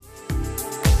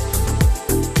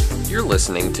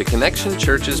listening to Connection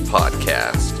Church's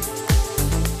podcast.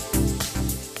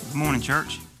 Good morning,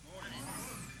 church.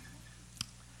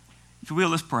 If you will,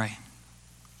 let's pray.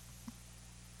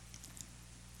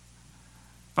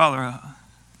 Father,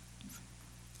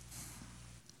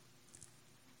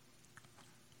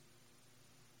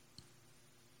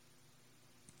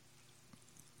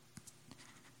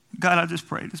 God, I just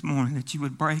pray this morning that you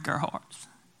would break our hearts.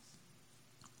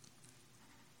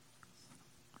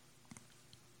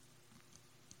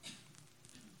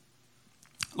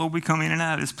 Lord, we come in and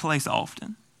out of this place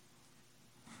often.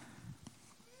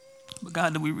 But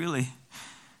God, do we really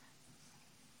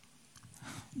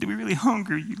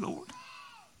hunger you, Lord?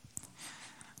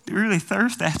 Do we really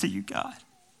thirst after you, God?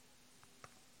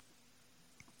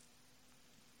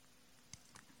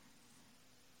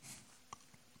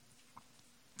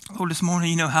 Lord, this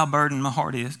morning, you know how burdened my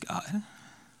heart is, God,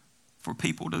 for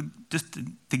people to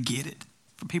get it,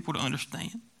 for people to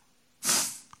understand.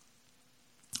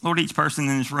 Lord, each person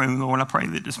in this room, Lord, I pray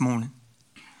that this morning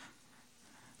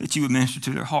that you would minister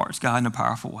to their hearts, God, in a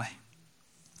powerful way.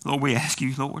 Lord, we ask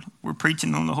you, Lord, we're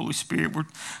preaching on the Holy Spirit.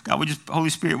 Holy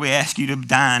Spirit, we ask you to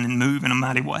dine and move in a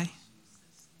mighty way.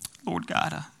 Lord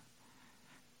God,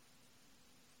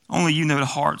 only you know the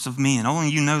hearts of men. Only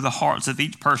you know the hearts of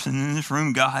each person in this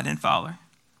room, God and Father.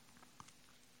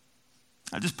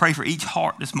 I just pray for each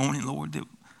heart this morning, Lord, that,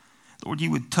 Lord,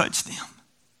 you would touch them,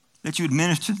 that you would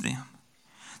minister to them,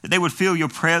 that they would feel your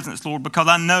presence, Lord, because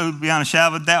I know beyond a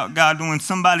shadow of a doubt, God, when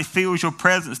somebody feels your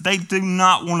presence, they do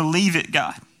not want to leave it,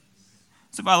 God.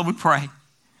 So, Father, we pray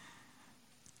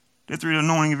that through the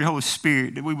anointing of your Holy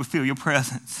Spirit, that we would feel your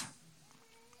presence,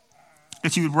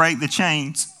 that you would break the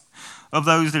chains of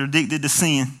those that are addicted to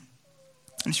sin,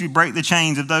 and that you would break the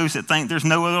chains of those that think there's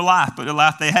no other life but the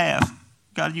life they have.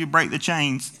 God, you would break the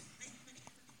chains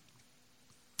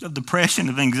of depression,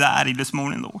 of anxiety this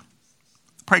morning, Lord.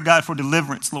 Pray, God, for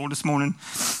deliverance, Lord, this morning.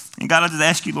 And God, I just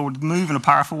ask you, Lord, to move in a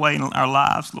powerful way in our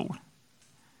lives, Lord.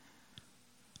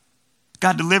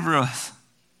 God, deliver us.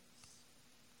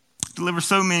 Deliver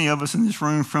so many of us in this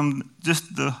room from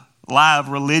just the lie of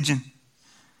religion,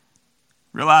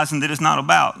 realizing that it's not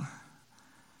about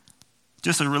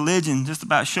just a religion, just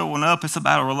about showing up. It's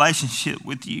about a relationship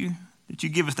with you, that you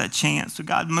give us that chance. So,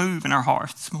 God, move in our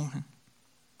hearts this morning.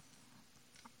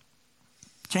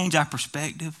 Change our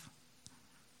perspective.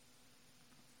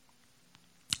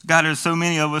 God, there's so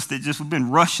many of us that we've been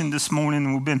rushing this morning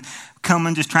and we've been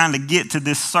coming just trying to get to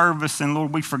this service, and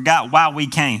Lord, we forgot why we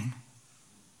came.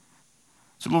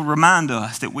 So Lord, remind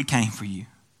us that we came for you.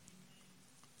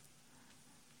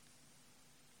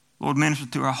 Lord, minister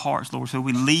to our hearts, Lord, so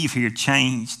we leave here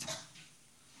changed.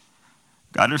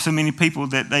 God, there's so many people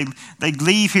that they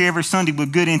leave here every Sunday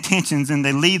with good intentions, and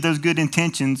they leave those good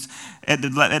intentions at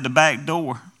the back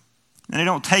door. And they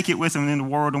don't take it with them in the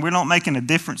world, and we're not making a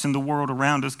difference in the world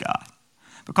around us, God,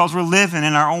 because we're living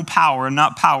in our own power and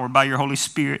not powered by your Holy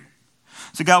Spirit.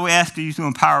 So, God, we ask you to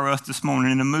empower us this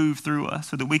morning and to move through us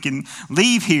so that we can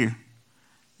leave here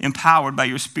empowered by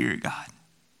your Spirit, God.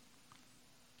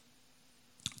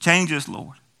 Change us,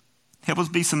 Lord. Help us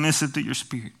be submissive to your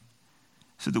Spirit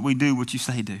so that we do what you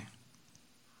say do.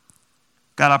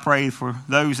 God, I pray for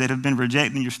those that have been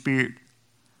rejecting your Spirit,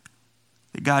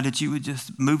 that, God, that you would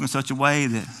just move in such a way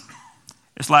that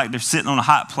it's like they're sitting on a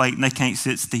hot plate and they can't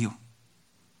sit still.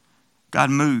 God,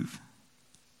 move.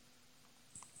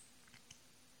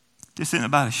 This isn't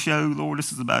about a show, Lord.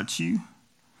 This is about you.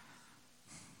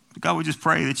 But God, we just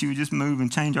pray that you would just move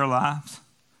and change our lives.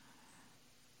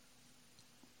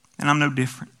 And I'm no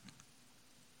different.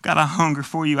 God, I hunger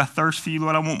for you. I thirst for you,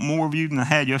 Lord. I want more of you than I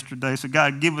had yesterday. So,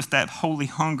 God, give us that holy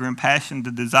hunger and passion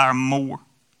to desire more,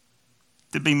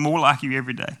 to be more like you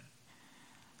every day.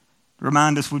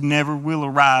 Remind us we never will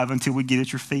arrive until we get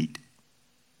at your feet.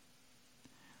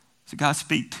 So, God,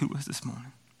 speak to us this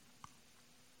morning.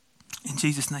 In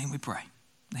Jesus' name we pray.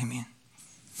 Amen.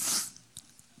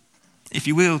 If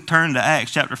you will, turn to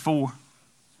Acts chapter 4. Or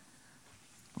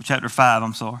chapter 5,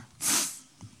 I'm sorry.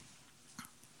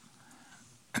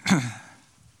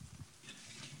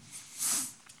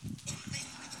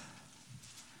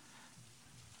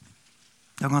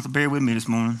 Y'all going to have to bear with me this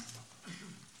morning.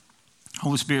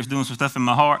 Holy Spirit's doing some stuff in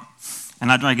my heart,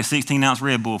 and I drank a 16-ounce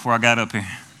Red Bull before I got up here.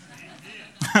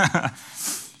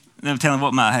 Never telling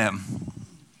what might happen.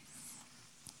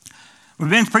 We've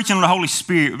been preaching on the Holy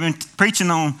Spirit. We've been preaching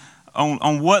on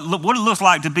what it looks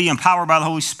like to be empowered by the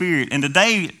Holy Spirit. And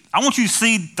today, I want you to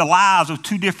see the lives of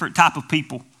two different types of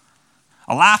people.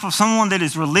 A life of someone that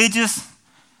is religious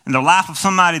and the life of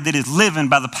somebody that is living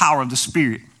by the power of the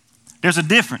Spirit. There's a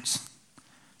difference.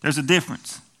 There's a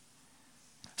difference.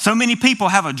 So many people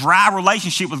have a dry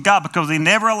relationship with God because they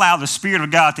never allow the Spirit of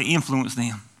God to influence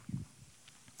them.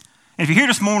 And if you're here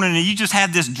this morning and you just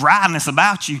have this dryness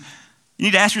about you, you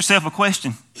need to ask yourself a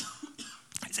question.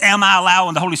 Am I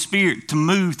allowing the Holy Spirit to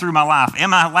move through my life?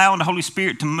 Am I allowing the Holy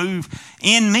Spirit to move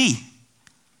in me?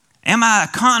 Am I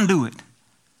a conduit?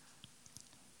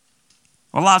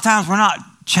 Well, a lot of times we're not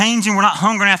changing, we're not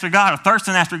hungering after God or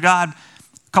thirsting after God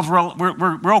because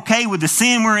we're okay with the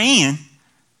sin we're in.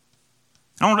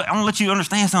 I want to let you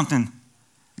understand something.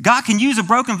 God can use a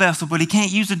broken vessel, but he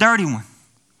can't use a dirty one.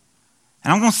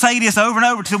 And I'm going to say this over and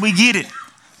over until we get it.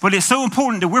 But it's so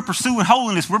important that we're pursuing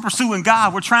holiness. We're pursuing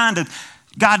God. We're trying to,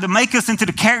 God, to make us into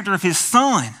the character of his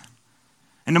Son.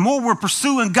 And the more we're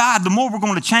pursuing God, the more we're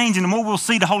going to change and the more we'll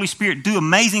see the Holy Spirit do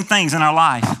amazing things in our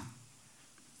life. Is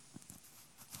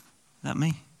that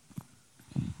me?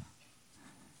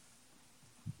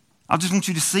 I just want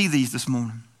you to see these this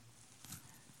morning.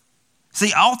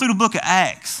 See, all through the book of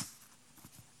Acts,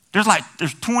 there's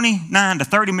 29 to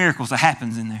 30 miracles that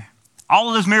happens in there. All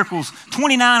of those miracles,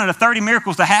 29 of the 30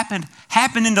 miracles that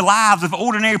happened in the lives of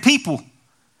ordinary people.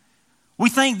 We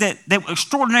think that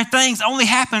extraordinary things only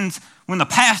happens when the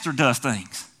pastor does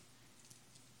things.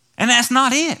 And that's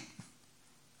not it.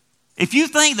 If you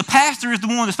think the pastor is the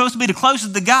one that's supposed to be the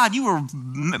closest to God, you are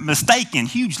mistaken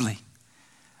hugely.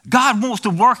 God wants to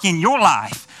work in your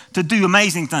life to do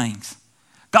amazing things.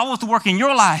 God wants to work in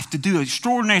your life to do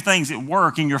extraordinary things at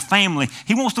work, in your family.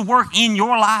 He wants to work in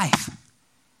your life.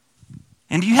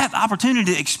 And you have the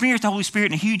opportunity to experience the Holy Spirit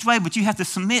in a huge way, but you have to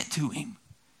submit to him.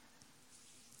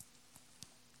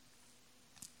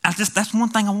 That's one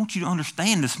thing I want you to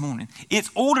understand this morning. It's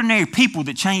ordinary people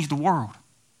that change the world.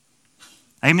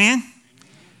 Amen?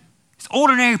 It's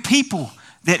ordinary people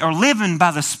that are living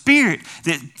by the Spirit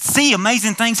that see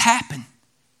amazing things happen.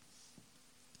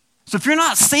 So if you're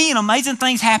not seeing amazing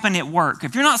things happen at work,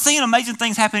 if you're not seeing amazing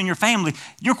things happen in your family,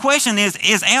 your question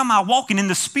is am I walking in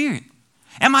the Spirit?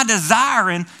 Am I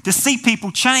desiring to see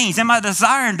people change? Am I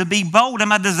desiring to be bold?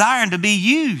 Am I desiring to be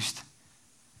used?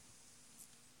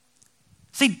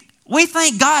 See, we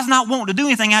think God's not wanting to do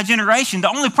anything in our generation. The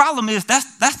only problem is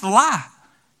that's the lie.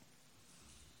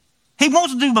 He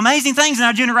wants to do amazing things in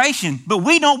our generation, but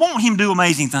we don't want him to do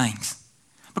amazing things.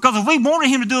 Because if we wanted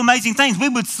him to do amazing things, we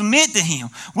would submit to him.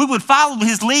 We would follow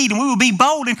his lead, and we would be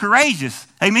bold and courageous.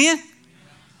 Amen?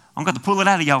 I'm going to pull it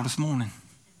out of y'all this morning.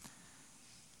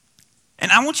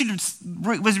 And I want you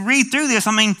to read through this.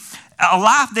 I mean, a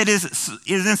life that is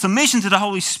in submission to the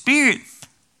Holy Spirit,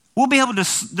 we'll be able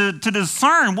to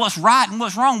discern what's right and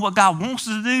what's wrong, what God wants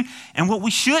us to do and what we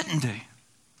shouldn't do.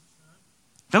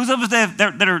 Those of us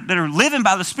that are living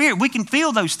by the Spirit, we can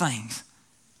feel those things.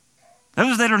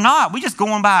 Those that are not, we're just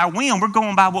going by our whim. We're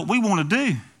going by what we want to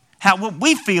do, what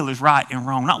we feel is right and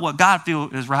wrong, not what God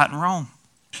feels is right and wrong.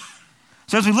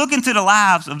 So as we look into the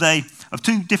lives of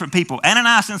two different people,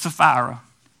 Ananias and Sapphira,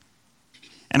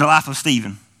 and the life of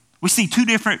Stephen, we see two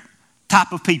different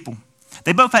type of people.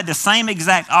 They both had the same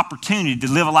exact opportunity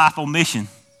to live a life on mission.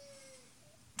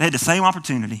 They had the same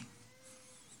opportunity,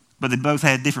 but they both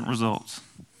had different results.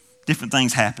 Different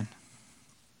things happened.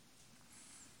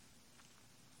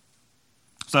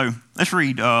 So let's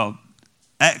read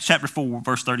Acts chapter 4,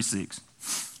 verse 36.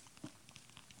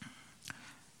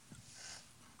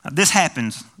 This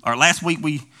happens. Last week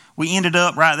we ended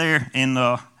up right there in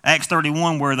Acts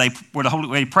 31 where they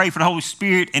prayed for the Holy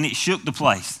Spirit and it shook the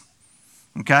place.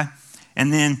 Okay,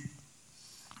 and then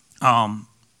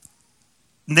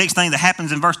next thing that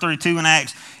happens in verse 32 in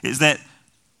Acts is that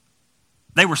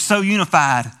they were so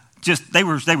unified. Just they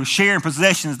were sharing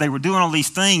possessions. They were doing all these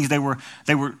things. They were.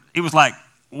 It was like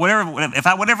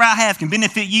whatever I have can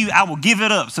benefit you, I will give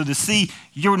it up so to see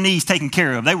your needs taken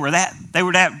care of. They were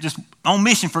that just on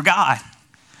mission for God.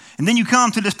 And then you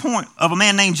come to this point of a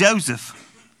man named Joseph,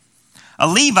 a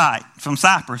Levite from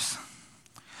Cyprus,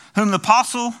 whom the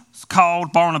apostles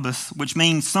called Barnabas, which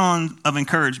means son of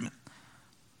encouragement.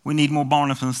 We need more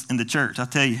Barnabas in the church, I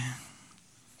tell you.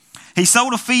 He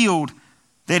sold a field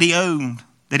that he owned,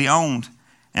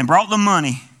 and brought the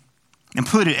money and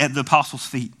put it at the apostles'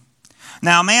 feet.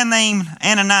 Now a man named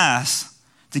Ananias,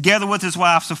 together with his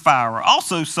wife Sapphira,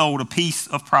 also sold a piece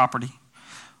of property.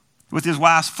 With his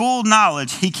wife's full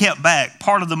knowledge, he kept back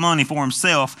part of the money for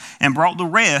himself and brought the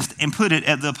rest and put it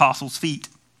at the apostles' feet.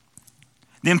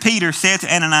 Then Peter said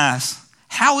to Ananias,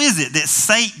 "How is it that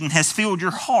Satan has filled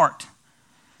your heart,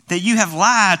 that you have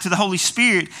lied to the Holy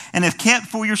Spirit and have kept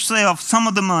for yourself some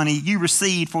of the money you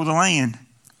received for the land?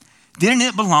 Didn't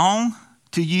it belong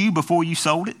to you before you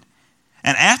sold it?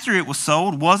 And after it was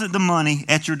sold, wasn't the money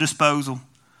at your disposal?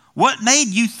 What made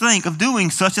you think of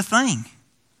doing such a thing?"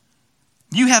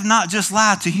 You have not just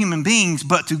lied to human beings,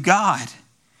 but to God.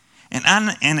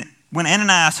 And when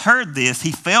Ananias heard this,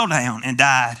 he fell down and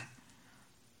died.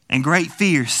 And great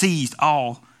fear seized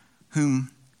all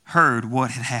whom heard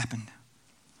what had happened.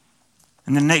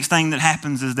 And the next thing that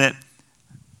happens is that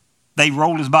they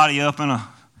roll his body up in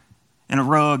a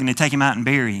rug and they take him out and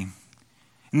bury him.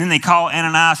 And then they call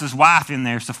Ananias' wife in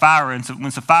there, Sapphira. And so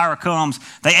when Sapphira comes,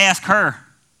 they ask her.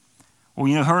 Well,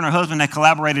 you know, her and her husband, they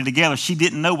collaborated together. She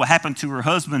didn't know what happened to her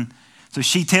husband. So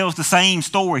she tells the same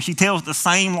story. She tells the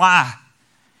same lie.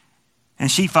 And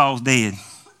she falls dead.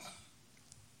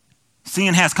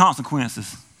 Sin has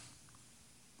consequences.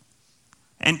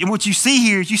 And what you see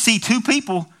here is you see two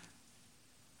people.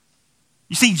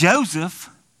 You see Joseph.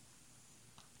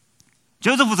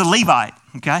 Joseph was a Levite,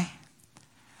 okay?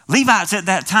 Levites at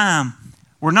that time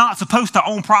were not supposed to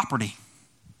own property.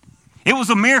 It was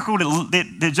a miracle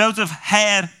that Joseph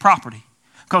had property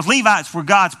because Levites were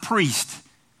God's priests.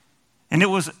 And it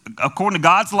was, according to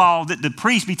God's law, that the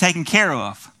priest be taken care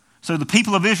of. So the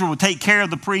people of Israel would take care of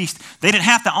the priest. They didn't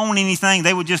have to own anything.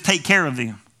 They would just take care of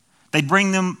them. They'd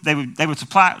bring them, they would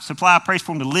supply a place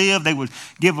for them to live. They would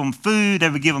give them food. They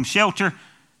would give them shelter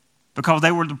because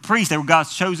they were the priests. They were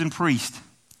God's chosen priest.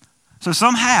 So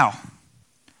somehow,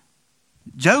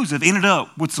 Joseph ended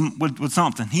up with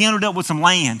something. He ended up with some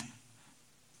land.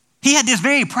 He had this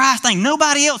very prized thing.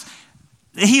 Nobody else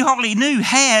that he hardly knew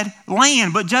had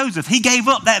land but Joseph. He gave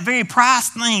up that very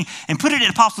prized thing and put it at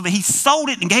apostle. He sold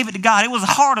it and gave it to God. It was a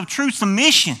heart of true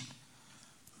submission.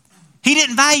 He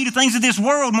didn't value the things of this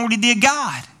world more than he did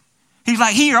God. He was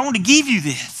like, here, I want to give you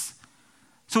this.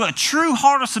 So a true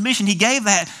heart of submission, he gave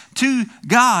that to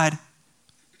God.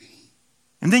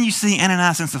 And then you see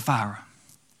Ananias and Sapphira.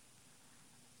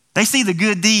 They see the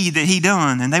good deed that he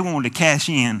done and they wanted to cash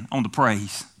in on the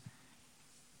praise.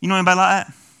 You know anybody like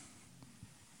that?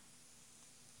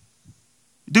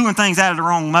 Doing things out of the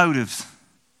wrong motives.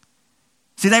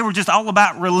 See, they were just all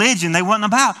about religion. They wasn't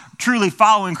about truly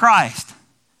following Christ.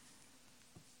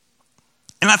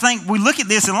 And I think we look at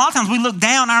this, and a lot of times we look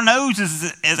down our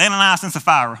noses as Ananias and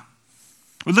Sapphira.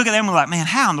 We look at them and we're like, man,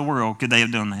 how in the world could they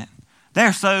have done that?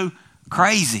 They're so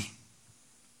crazy.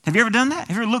 Have you ever done that?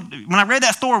 Have you ever looked? When I read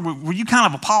that story, were you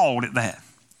kind of appalled at that?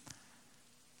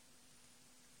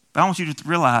 But I want you to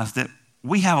realize that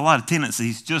we have a lot of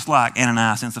tendencies just like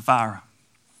Ananias and Sapphira.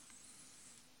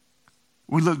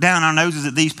 We look down our noses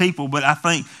at these people, but I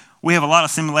think we have a lot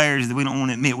of similarities that we don't want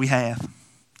to admit we have.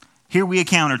 Here we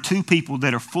encounter two people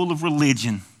that are full of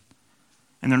religion,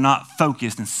 and they're not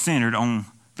focused and centered on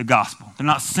the gospel. They're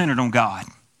not centered on God.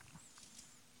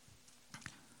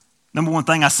 Number one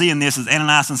thing I see in this is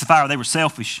Ananias and Sapphira, they were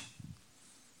selfish.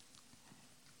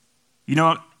 You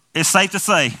know, it's safe to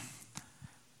say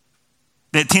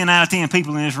that 10 out of 10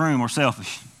 people in this room are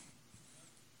selfish.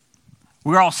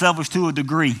 We're all selfish to a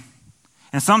degree.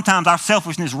 And sometimes our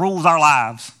selfishness rules our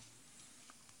lives.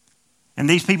 And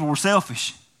these people were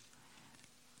selfish.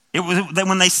 It was that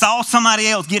when they saw somebody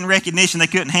else getting recognition, they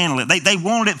couldn't handle it. They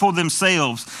wanted it for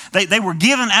themselves. They were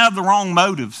given out of the wrong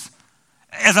motives.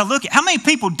 As I look at how many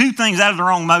people do things out of the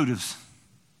wrong motives?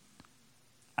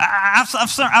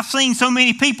 I've seen so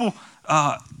many people,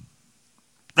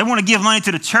 they want to give money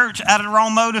to the church out of the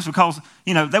wrong motives because,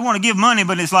 you know, they want to give money,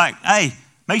 but it's like, hey,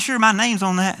 make sure my name's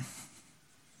on that.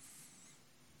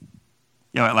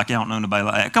 Y'all act like y'all don't know nobody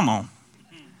like that. Come on.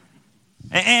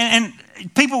 And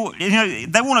people, you know,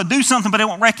 they want to do something, but they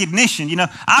want recognition. You know,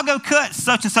 I'll go cut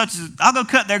such and such. I'll go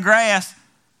cut their grass,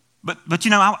 but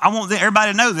you know, I want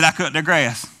everybody to know that I cut their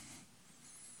grass.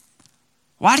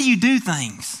 Why do you do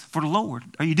things for the Lord?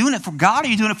 Are you doing it for God or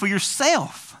are you doing it for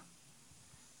yourself?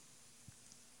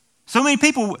 So many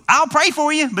people, I'll pray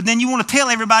for you, but then you want to tell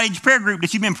everybody in your prayer group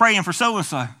that you've been praying for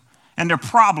so-and-so and their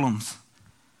problems.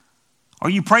 Are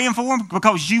you praying for them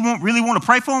because you really want to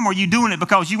pray for them, or are you doing it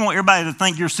because you want everybody to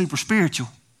think you're super spiritual?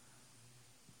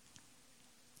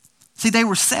 See, they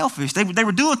were selfish. They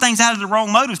were doing things out of the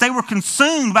wrong motives. They were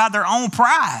consumed by their own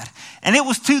pride, and it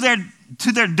was to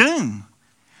their doom.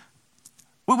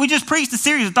 We just preached a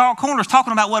series of Dark Corners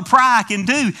talking about what pride can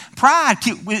do. Pride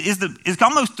is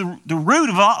almost the root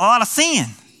of a lot of sin.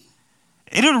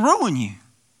 It'll ruin you.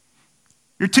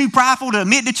 You're too prideful to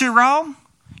admit that you're wrong.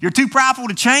 You're too prideful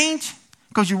to change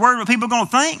because you're worried what people are going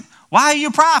to think. Why are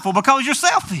you prideful? Because you're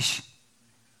selfish.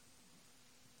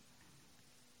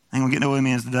 I ain't going to get no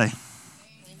amens today.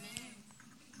 Amen.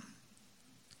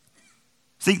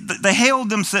 See, they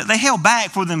held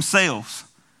back for themselves.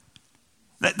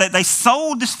 They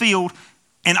sold this field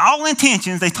and all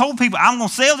intentions. They told people, I'm going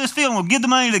to sell this field and we'll give the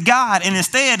money to God. And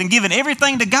instead of giving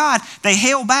everything to God, they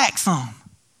held back some.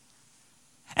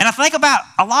 And I think about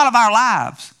a lot of our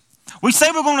lives. We say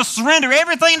we're going to surrender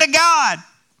everything to God,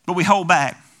 but we hold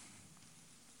back.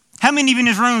 How many of you in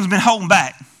this room have been holding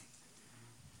back?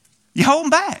 You're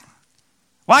holding back.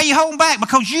 Why are you holding back?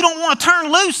 Because you don't want to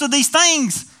turn loose of these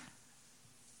things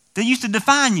that used to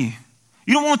define you.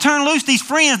 You don't want to turn loose these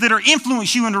friends that are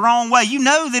influencing you in the wrong way. You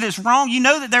know that it's wrong. You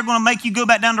know that they're going to make you go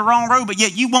back down the wrong road, but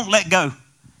yet you won't let go.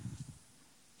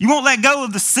 You won't let go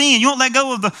of the sin. You won't let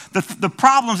go of the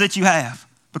problems that you have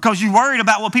because you're worried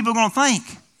about what people are going to think.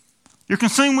 You're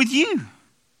consumed with you.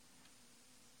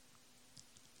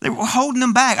 They were holding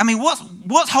them back. I mean,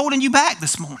 what's holding you back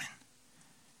this morning?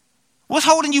 What's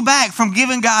holding you back from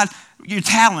giving God your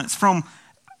talents?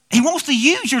 He wants to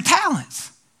use your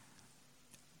talents.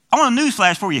 I want a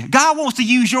newsflash for you. God wants to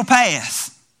use your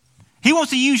past. He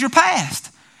wants to use your past.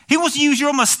 He wants to use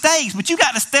your mistakes, but you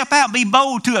got to step out and be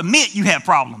bold to admit you have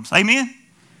problems. Amen?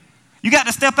 You got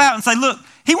to step out and say, look,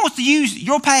 he wants to use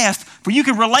your past for you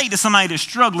can relate to somebody that's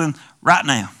struggling right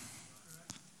now.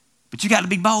 But you got to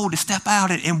be bold to step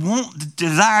out and want the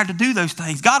desire to do those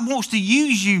things. God wants to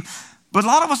use you, but a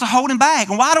lot of us are holding back.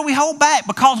 And why do we hold back?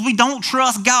 Because we don't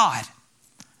trust God.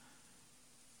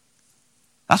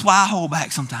 That's why I hold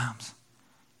back sometimes.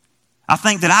 I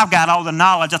think that I've got all the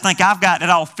knowledge. I think I've got it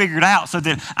all figured out so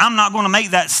that I'm not going to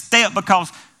make that step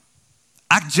because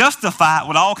I justify it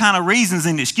with all kind of reasons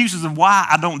and excuses of why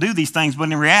I don't do these things.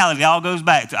 But in reality, it all goes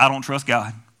back to I don't trust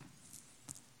God.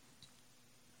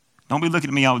 Don't be looking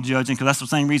at me all judging because that's the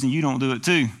same reason you don't do it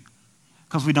too.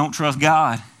 Because we don't trust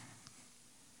God.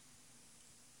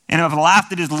 And if a life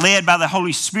that is led by the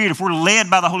Holy Spirit, if we're led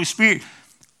by the Holy Spirit,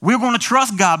 we're going to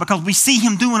trust God because we see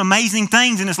him doing amazing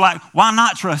things and it's like, why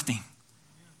not trust him?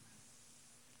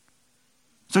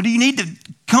 So do you need to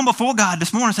come before God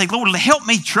this morning and say, Lord, help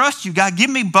me trust you, God. Give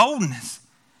me boldness.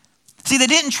 See, they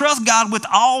didn't trust God with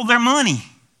all their money.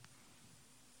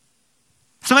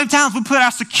 So many times we put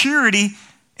our security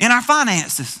in our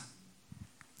finances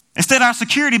instead of our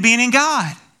security being in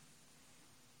God.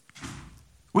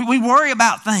 We worry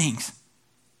about things.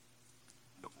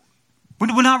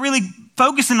 We're not really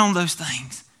focusing on those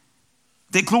things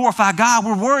that glorify God.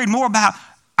 We're worried more about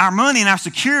our money and our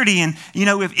security. And, you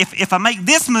know, if I make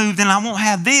this move, then I won't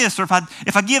have this. Or if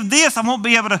I give this, I won't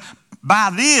be able to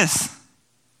buy this.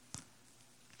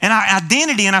 And our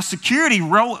identity and our security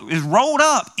is rolled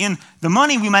up in the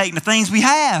money we make and the things we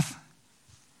have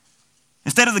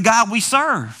instead of the God we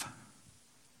serve.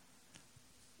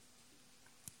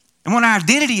 And when our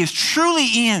identity is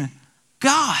truly in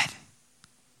God,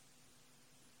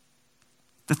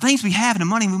 the things we have and the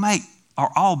money we make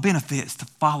are all benefits to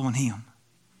following him.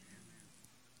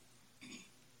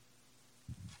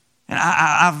 And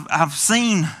I've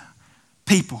seen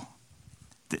people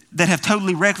that have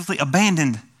totally recklessly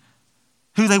abandoned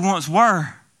who they once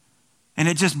were, and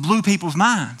it just blew people's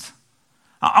minds.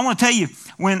 I want to tell you,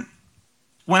 when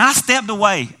I stepped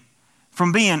away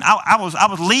from being, I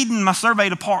was leading my survey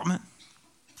department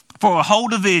for a whole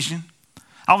division.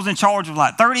 I was in charge of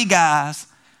like 30 guys.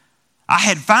 I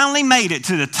had finally made it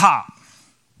to the top.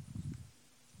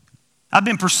 I've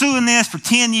been pursuing this for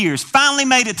 10 years. Finally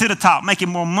made it to the top, making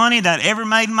more money than I'd ever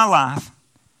made in my life.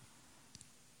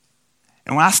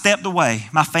 And when I stepped away,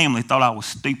 my family thought I was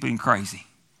stupid and crazy.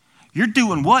 You're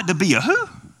doing what? To be a who?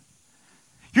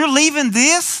 You're leaving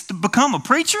this to become a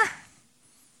preacher?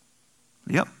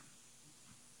 Yep.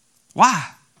 Why?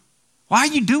 Why are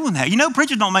you doing that? You know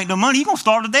preachers don't make no money. You're going to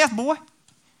starve to death, boy.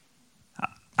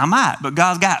 I might, but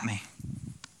God's got me.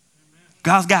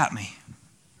 God's got me.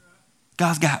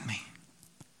 God's got me.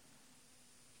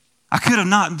 I could have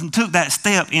not took that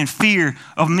step in fear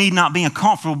of me not being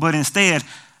comfortable, but instead,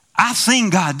 I've seen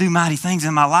God do mighty things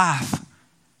in my life.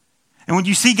 And when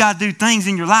you see God do things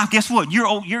in your life, guess what?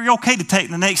 You're okay to take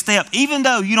the next step, even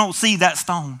though you don't see that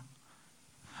stone.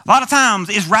 A lot of times,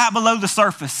 it's right below the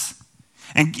surface.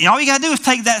 And all you got to do is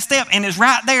take that step, and it's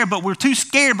right there, but we're too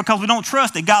scared because we don't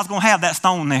trust that God's going to have that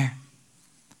stone there.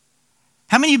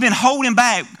 How many of you have been holding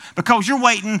back because you're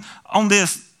waiting on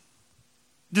this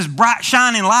bright,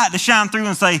 shining light to shine through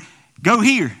and say, go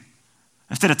here,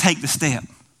 instead of take the step?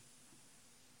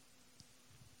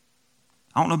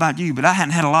 I don't know about you, but I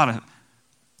hadn't had a lot of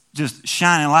just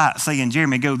shining light saying,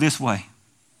 Jeremy, go this way.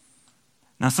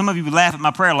 Now, some of you would laugh at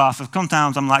my prayer life. So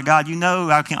sometimes I'm like, God, you know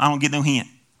I don't get no hint.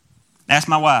 Ask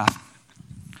my wife.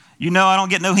 You know I don't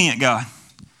get no hint, God.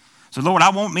 So, Lord, I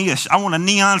want a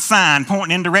neon sign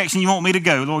pointing in the direction you want me to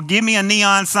go. Lord, give me a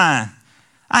neon sign.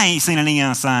 I ain't seen a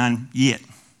neon sign yet.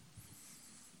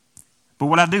 But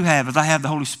what I do have is I have the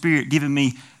Holy Spirit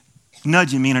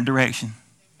nudging me in a direction.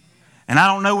 And I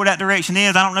don't know where that direction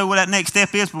is. I don't know where that next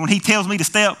step is. But when he tells me to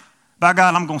step, by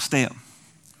God, I'm going to step.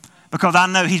 because I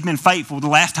know he's been faithful the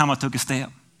last time I took a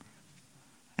step.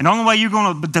 And the only way you're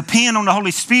going to depend on the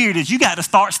Holy Spirit is you got to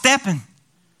start stepping.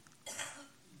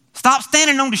 Stop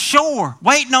standing on the shore,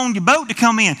 waiting on your boat to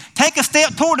come in. Take a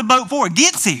step toward the boat before it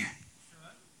gets here.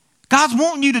 God's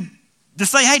wanting you to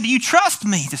say, hey, do you trust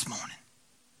me this morning?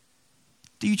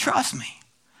 Do you trust me?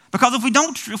 Because if we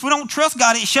don't trust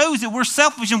God, it shows that we're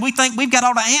selfish and we think we've got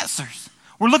all the answers.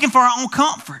 We're looking for our own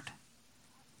comfort.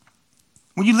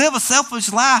 When you live a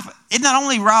selfish life, it not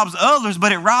only robs others,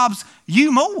 but it robs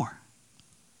you more.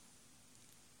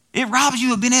 It robs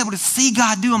you of being able to see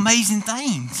God do amazing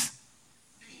things.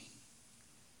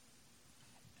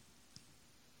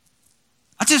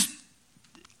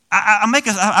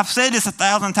 I've said this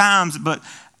 1,000 times, but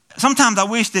sometimes I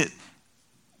wish that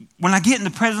when I get in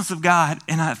the presence of God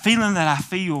and that feeling that I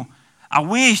feel, I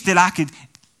wish that I could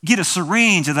get a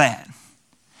syringe of that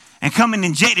and come and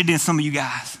inject it in some of you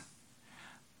guys.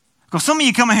 Because some of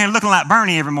you come in here looking like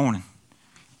Bernie every morning.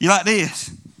 You like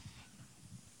this.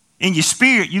 In your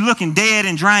spirit, you're looking dead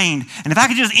and drained. And if I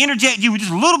could just interject you with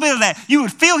just a little bit of that, you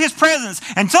would feel his presence.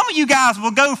 And some of you guys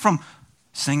will go from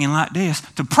singing like this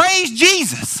to praise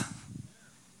Jesus.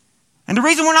 And the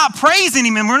reason we're not praising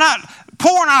him and we're not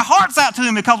pouring our hearts out to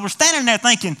him because we're standing there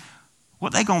thinking,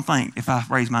 what they going to think if I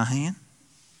raise my hand?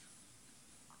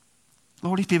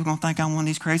 Lord, these people going to think I'm one of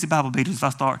these crazy Bible beaters if I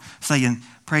start saying,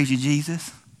 praise you,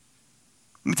 Jesus.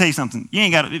 Let me tell you something. You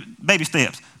ain't got to, baby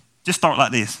steps. Just start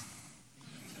like this.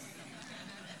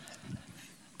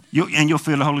 You'll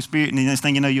feel the Holy Spirit, and the next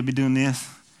thing you know, you'll be doing this.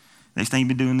 Next thing you'll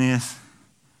be doing this.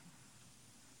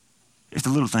 It's the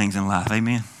little things in life,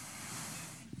 amen?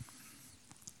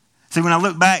 See, when I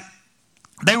look back,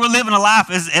 they were living a life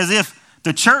as if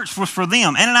the church was for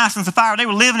them. Ananias and Sapphira, they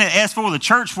were living it as for the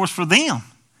church was for them.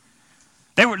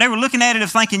 They were looking at it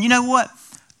as thinking, you know what?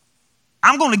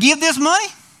 I'm going to give this money,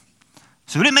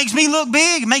 so it makes me look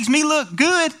big, it makes me look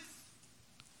good.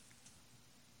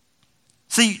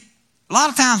 See, a lot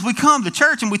of times we come to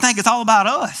church and we think it's all about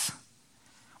us.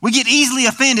 We get easily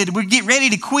offended. We get ready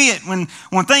to quit when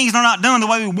things are not done the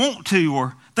way we want to,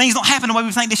 or things don't happen the way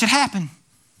we think they should happen.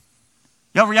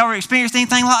 Y'all ever experienced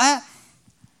anything like that?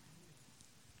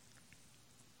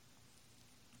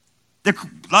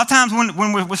 A lot of times when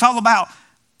it's all about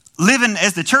living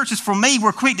as the church is for me,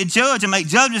 we're quick to judge and make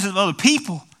judgments of other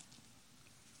people.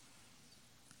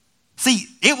 See,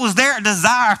 it was their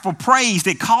desire for praise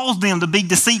that caused them to be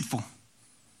deceitful.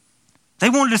 They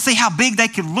wanted to see how big they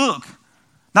could look,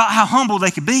 not how humble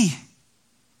they could be.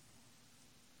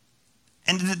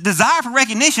 And the desire for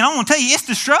recognition, I want to tell you, it's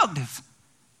destructive.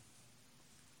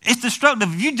 It's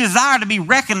destructive. If you desire to be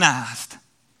recognized,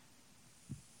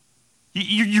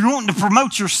 you're wanting to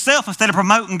promote yourself instead of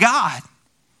promoting God.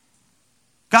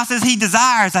 God says he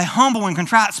desires a humble and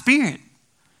contrite spirit.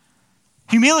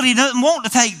 Humility doesn't want to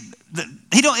take,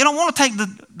 he don't want to take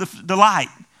the light.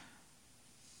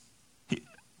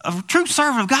 A true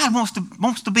servant of God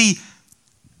wants to be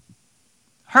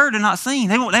heard and not seen.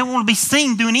 They want to be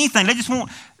seen doing anything. They just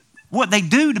want what they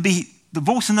do to be the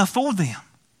voice enough for them.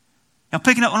 Y'all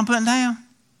picking up what I'm putting down?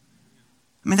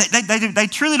 I mean, they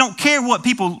truly don't care what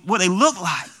they look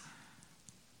like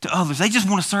to others. They just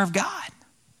want to serve God.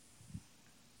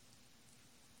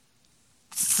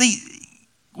 See,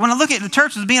 when I look at the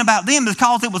church as being about them, it's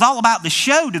because it was all about the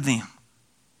show to them.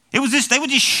 They were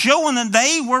just showing that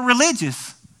they were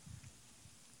religious.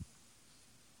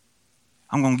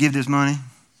 I'm going to give this money,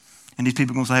 and these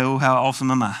people are going to say, oh, how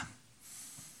awesome am I?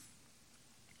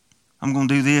 I'm going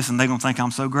to do this, and they're going to think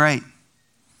I'm so great.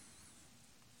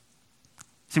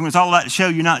 See, when it's all about the show,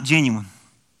 you're not genuine.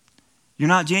 You're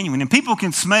not genuine. And people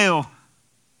can smell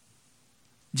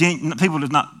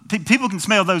people can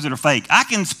smell those that are fake. I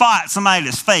can spot somebody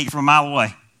that's fake from a mile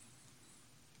away.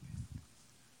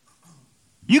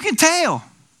 You can tell.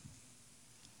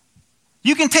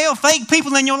 You can tell fake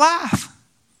people in your life.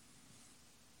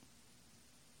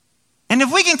 And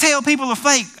if we can tell people are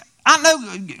fake, I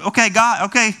know,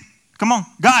 God, come on,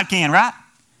 God can, right?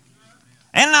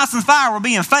 Ananias and Sapphira were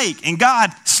being fake, and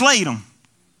God slayed them.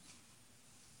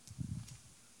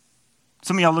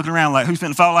 Some of y'all looking around like, who's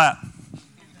finna fall out?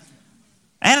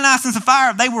 Ananias and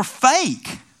Sapphira, they were fake.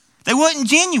 They wasn't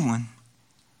genuine.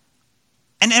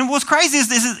 And what's crazy is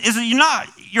that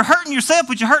you're hurting yourself,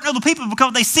 but you're hurting other people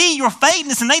because they see your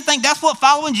fakeness and they think that's what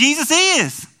following Jesus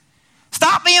is.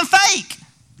 Stop being fake.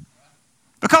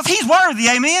 Because he's worthy,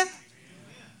 amen?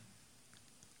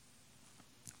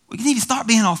 We need to start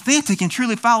being authentic and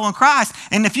truly following Christ.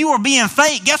 And if you are being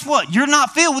fake, guess what? You're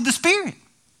not filled with the Spirit.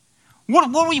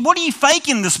 What are you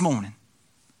faking this morning?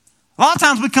 A lot of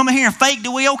times we come in here and fake that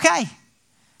we okay.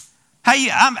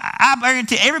 I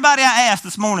guarantee everybody I asked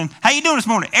this morning, how you doing this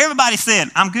morning? Everybody said,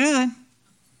 I'm good.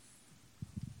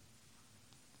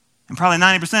 And probably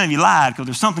 90% of you lied because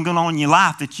there's something going on in your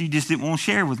life that you just didn't want to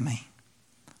share with me.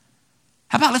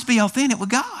 How about let's be authentic with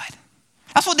God?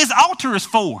 That's what this altar is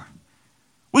for.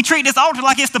 We treat this altar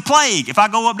like it's the plague. If I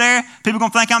go up there, people are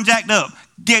going to think I'm jacked up.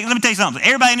 Let me tell you something.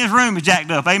 Everybody in this room is jacked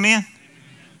up. Amen?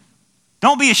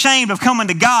 Don't be ashamed of coming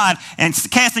to God and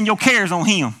casting your cares on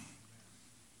him.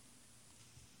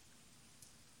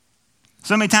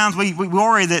 So many times we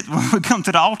worry that when we come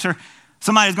to the altar,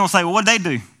 somebody's going to say, well, what did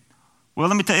they do? Well,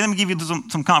 let me give you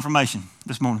some confirmation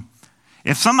this morning.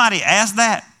 If somebody asks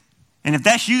that, and if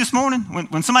that's you this morning,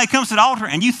 when somebody comes to the altar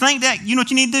and you think that, you know what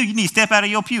you need to do? You need to step out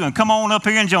of your pew and come on up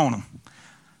here and join them.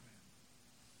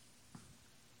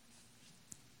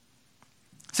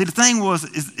 See, the thing was,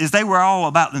 is they were all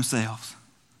about themselves.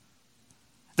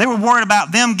 They were worried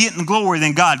about them getting the glory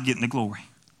than God getting the glory.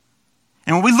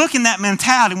 And when we look in that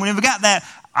mentality, when we've got that,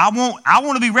 I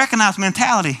want to be recognized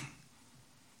mentality,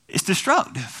 it's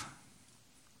destructive.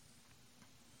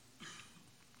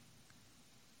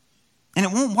 And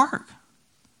it won't work.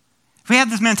 If we have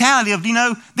this mentality of,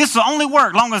 this will only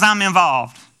work as long as I'm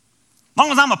involved. As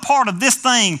long as I'm a part of this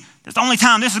thing, that's the only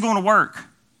time this is going to work.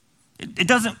 That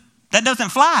doesn't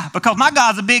fly because my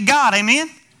God's a big God, amen?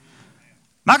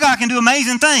 My God can do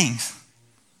amazing things.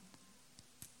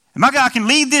 And my God can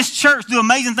lead this church do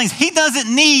amazing things. He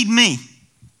doesn't need me.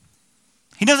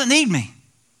 He doesn't need me.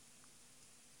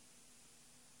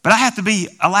 But I have to be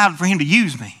allowed for him to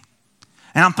use me.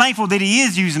 And I'm thankful that he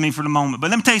is using me for the moment. But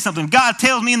let me tell you something. God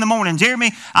tells me in the morning,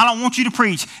 Jeremy, I don't want you to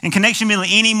preach in Connection Middle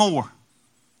anymore.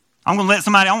 I want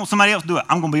somebody else to do it.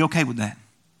 I'm going to be okay with that.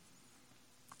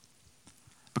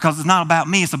 Because it's not about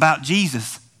me, it's about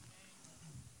Jesus.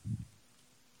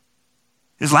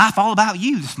 Is life all about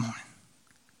you this morning?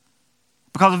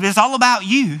 Because if it's all about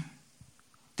you,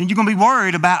 then you're going to be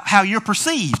worried about how you're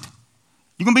perceived.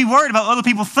 You're going to be worried about what other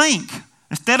people think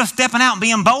instead of stepping out and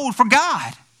being bold for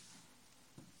God.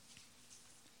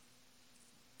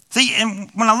 See, and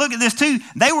when I look at this too,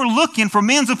 they were looking for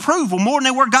men's approval more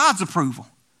than they were God's approval.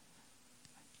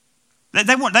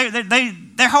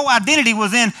 Their whole identity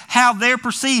was in how they're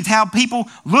perceived, how people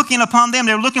looking upon them.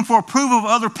 They're looking for approval of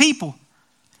other people.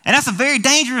 And that's a very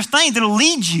dangerous thing that'll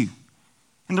lead you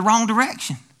in the wrong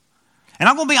direction. And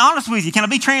I'm going to be honest with you. Can I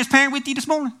be transparent with you this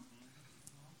morning?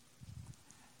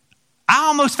 I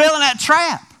almost fell in that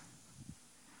trap.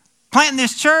 Planting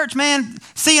this church, man,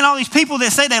 seeing all these people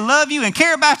that say they love you and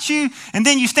care about you, and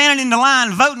then you standing in the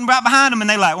line voting right behind them, and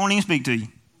they won't even speak to you.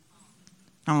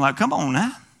 I'm like, come on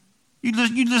now. You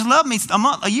just loved me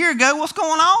a year ago. What's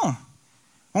going on?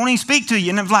 Won't even speak to you.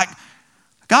 And it was like,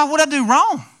 God, what did I do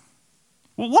wrong?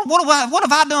 What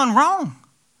have I done wrong?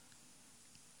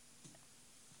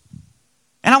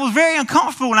 And I was very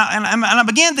uncomfortable, and I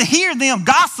began to hear them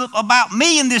gossip about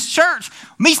me in this church,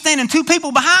 me standing two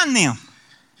people behind them.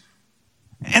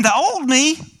 And the old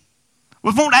me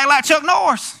was wanting to act like Chuck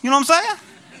Norris. You know what I'm saying?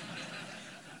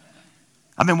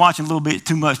 I've been watching a little bit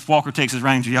too much Walker, Texas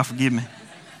Ranger. Y'all forgive me.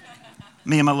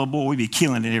 Me and my little boy, we be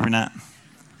killing it every night.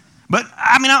 But,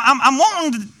 I'm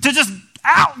wanting to just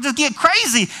get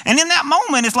crazy. And in that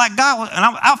moment, it's like God,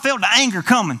 and I felt the anger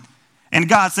coming. And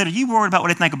God said, are you worried about what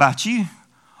they think about you?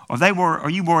 Or are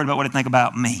you worried about what they think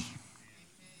about me?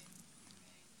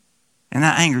 And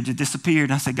that anger just disappeared.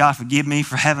 And I said, God, forgive me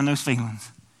for having those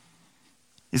feelings.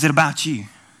 Is it about you?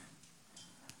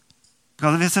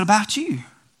 Because if it's about you,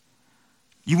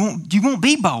 you won't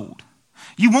be bold.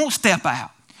 You won't step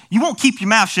out. You won't keep your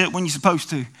mouth shut when you're supposed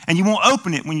to. And you won't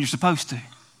open it when you're supposed to.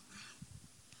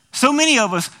 So many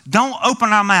of us don't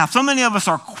open our mouth. So many of us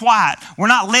are quiet. We're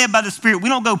not led by the Spirit. We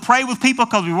don't go pray with people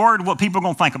because we're worried what people are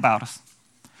going to think about us.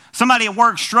 Somebody at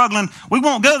work struggling, we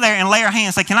won't go there and lay our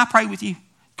hands and say, can I pray with you?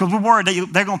 Because we're worried that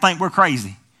they're going to think we're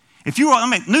crazy.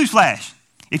 Newsflash,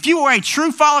 if you are a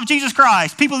true follower of Jesus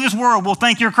Christ, people in this world will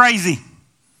think you're crazy.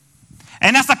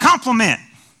 And that's a compliment.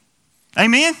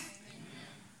 Amen?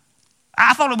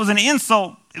 I thought it was an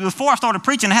insult. Before I started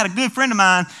preaching, I had a good friend of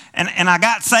mine, and I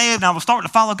got saved, and I was starting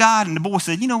to follow God, and the boy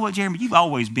said, you know what, Jeremy, you've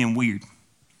always been weird.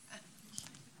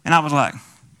 And I was like,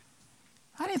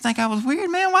 I didn't think I was weird,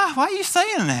 man. Why are you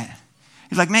saying that?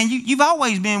 He's like, man, you've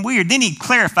always been weird. Then he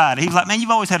clarified it. He was like, man,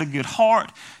 you've always had a good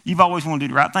heart. You've always wanted to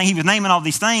do the right thing. He was naming all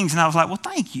these things, and I was like, well,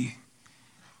 thank you.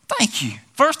 Thank you.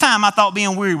 First time I thought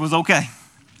being weird was okay.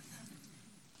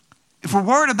 If we're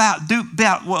worried about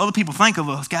what other people think of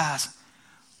us, guys,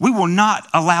 we will not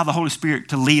allow the Holy Spirit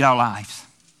to lead our lives.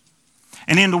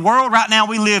 And in the world right now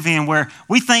we live in where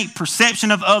we think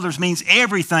perception of others means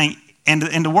everything, and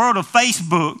in the world of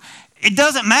Facebook, it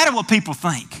doesn't matter what people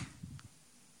think.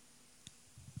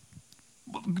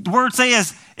 The word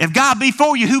says, if God be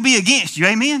for you, who be against you?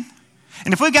 Amen?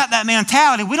 And if we got that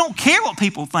mentality, we don't care what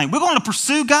people think. We're going to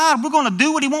pursue God. We're going to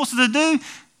do what he wants us to do.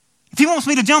 If he wants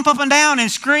me to jump up and down and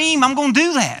scream, I'm going to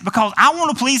do that because I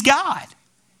want to please God.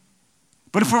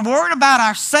 But if we're worried about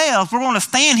ourselves, we're going to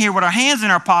stand here with our hands in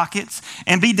our pockets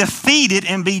and be defeated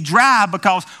and be dry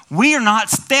because we are not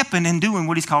stepping and doing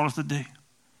what he's called us to do.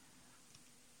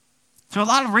 So a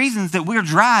lot of reasons that we're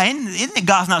dry, isn't that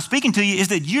God's not speaking to you, is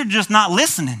that you're just not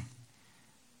listening.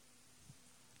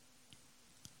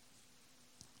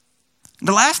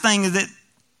 The last thing is that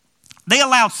they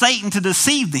allowed Satan to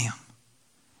deceive them.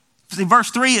 See,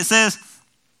 verse 3, it says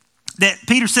that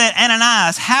Peter said,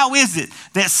 Ananias, how is it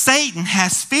that Satan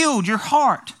has filled your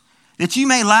heart that you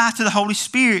may lie to the Holy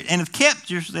Spirit and have kept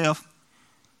yourself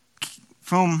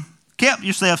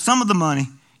some of the money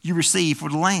you received for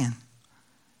the land?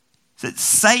 That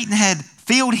Satan had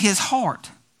filled his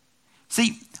heart.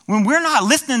 See, when we're not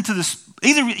listening to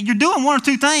either you're doing one or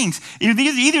two things. You're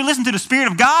either listening to the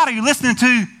Spirit of God or you're listening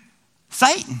to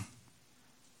Satan.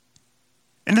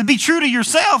 And to be true to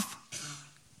yourself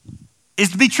is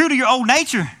to be true to your old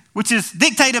nature, which is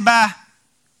dictated by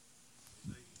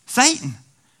Satan.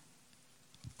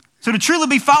 So to truly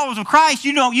be followers of Christ,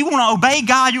 you want to obey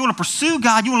God, you want to pursue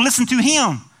God, you want to listen to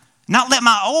him, not let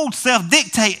my old self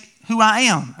dictate who I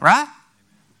am, right?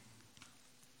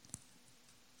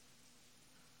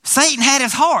 Satan had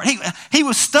his heart. He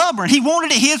was stubborn. He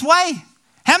wanted it his way.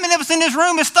 How many of us in this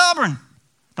room is stubborn?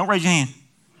 Don't raise your hand.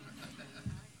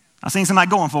 I seen somebody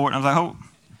going for it, and I was like, oh,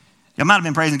 y'all might have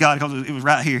been praising God because it was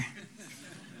right here.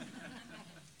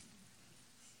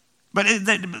 But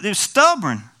they're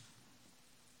stubborn.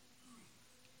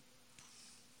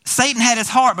 Satan had his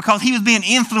heart because he was being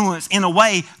influenced in a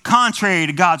way contrary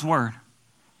to God's word.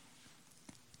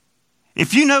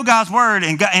 If you know God's word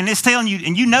and it's telling you,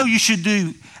 and you know you should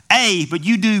do A, but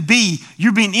you do B,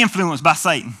 you're being influenced by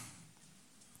Satan.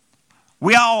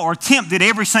 We all are tempted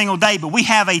every single day, but we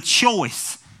have a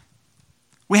choice.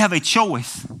 We have a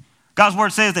choice. God's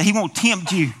word says that he won't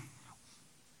tempt you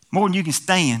more than you can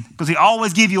stand because he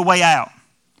always gives you a way out.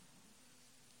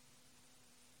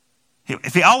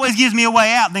 If he always gives me a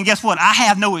way out, then guess what? I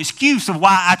have no excuse of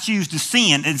why I choose to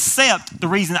sin except the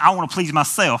reason I want to please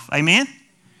myself. Amen?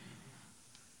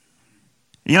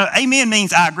 You know, amen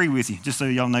means I agree with you, just so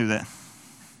y'all know that.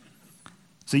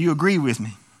 So you agree with me.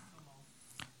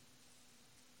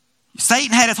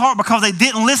 Satan had his heart because they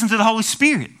didn't listen to the Holy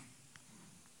Spirit.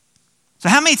 So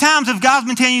how many times have God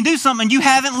been telling you to do something and you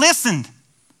haven't listened?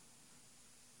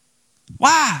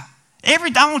 Why?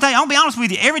 I'll be honest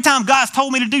with you. Every time God's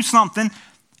told me to do something,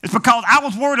 it's because I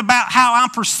was worried about how I'm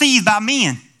perceived by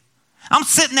men. I'm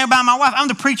sitting there by my wife. I'm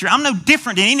the preacher. I'm no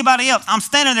different than anybody else. I'm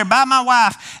standing there by my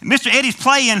wife. And Mr. Eddie's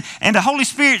playing, and the Holy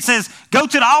Spirit says, go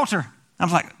to the altar. I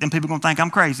was like, them people are going to think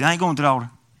I'm crazy. I ain't going to the altar.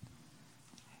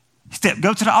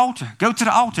 Go to the altar. Go to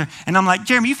the altar. And I'm like,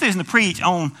 Jeremy, you fixing to preach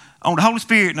on the Holy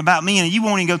Spirit and about me, and you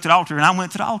won't even go to the altar. And I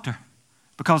went to the altar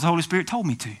because the Holy Spirit told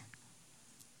me to.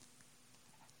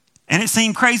 And it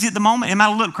seemed crazy at the moment. It might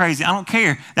have looked crazy. I don't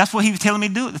care. That's what he was telling me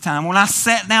to do at the time. When I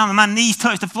sat down and my knees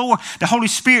touched the floor, the Holy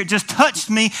Spirit just touched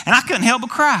me, and I couldn't help but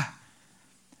cry.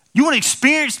 You want to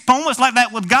experience moments like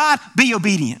that with God? Be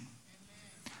obedient.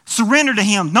 Surrender to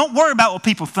him. Don't worry about what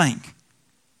people think.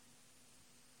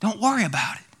 Don't worry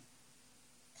about it.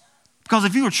 Because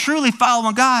if you are truly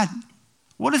following God,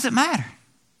 what does it matter?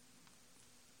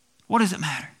 What does it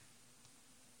matter?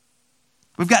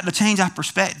 We've got to change our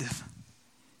perspective.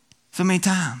 So many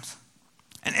times.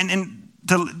 And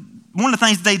one of the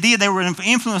things they did, they were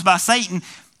influenced by Satan.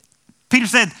 Peter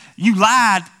said, you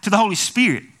lied to the Holy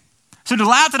Spirit. So to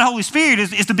lie to the Holy Spirit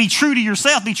is to be true to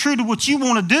yourself, be true to what you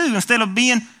want to do instead of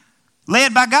being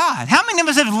led by God. How many of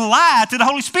us have lied to the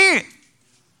Holy Spirit?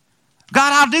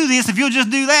 God, I'll do this if you'll just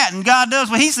do that. And God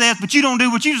does what he says, but you don't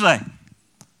do what you say.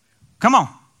 Come on.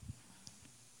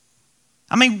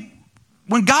 I mean,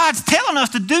 when God's telling us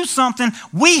to do something,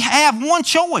 we have one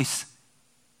choice.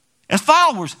 As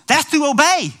followers, that's to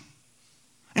obey.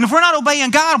 And if we're not obeying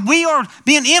God, we are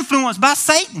being influenced by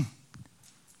Satan.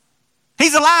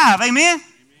 He's alive, amen?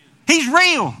 He's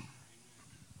real.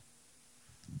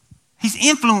 He's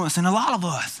influencing a lot of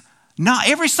us. Not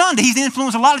every Sunday, he's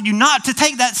influenced a lot of you not to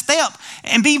take that step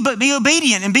and be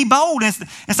obedient and be bold and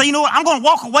say, you know what, I'm going to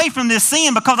walk away from this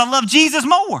sin because I love Jesus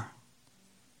more.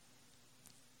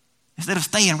 Instead of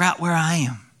staying right where I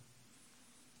am.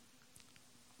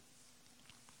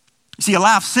 You see, a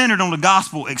life centered on the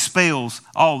gospel expels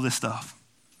all this stuff.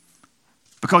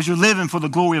 Because you're living for the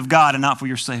glory of God and not for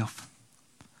yourself.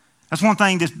 That's one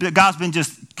thing that God's been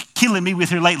just killing me with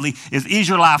here lately is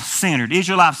your life centered? Is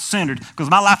your life centered? Because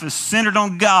my life is centered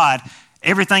on God.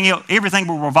 Everything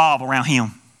will revolve around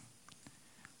him.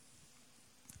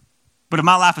 But if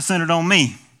my life is centered on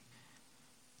me,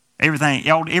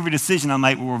 every decision I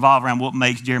make will revolve around what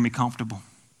makes Jeremy comfortable.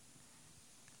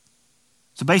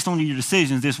 So based on your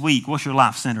decisions this week, what's your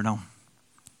life centered on?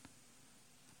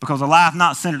 Because a life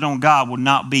not centered on God will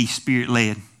not be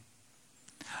spirit-led.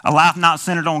 A life not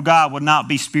centered on God will not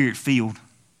be spirit-filled.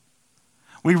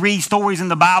 We read stories in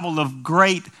the Bible of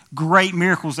great, great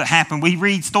miracles that happen. We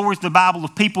read stories in the Bible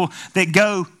of people that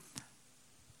go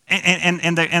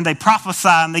and they prophesy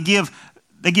and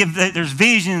there's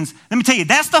visions. Let me tell you,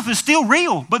 that stuff is still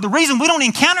real. But the reason we don't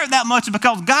encounter it that much is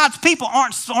because God's people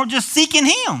aren't just seeking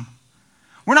him.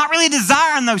 We're not really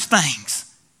desiring those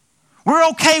things. We're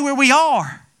okay where we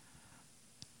are.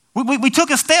 We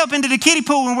took a step into the kiddie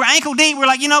pool and we're ankle deep. We're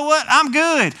like, you know what? I'm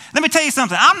good. Let me tell you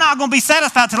something. I'm not going to be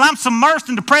satisfied till I'm submersed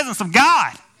in the presence of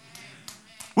God.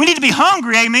 We need to be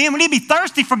hungry, amen. We need to be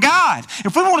thirsty for God.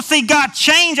 If we want to see God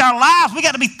change our lives, we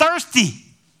got to be thirsty,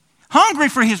 hungry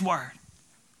for his word.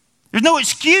 There's no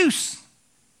excuse.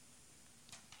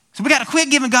 So we got to quit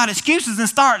giving God excuses and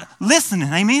start listening,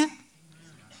 amen.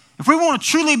 If we want to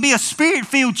truly be a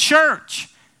spirit-filled church,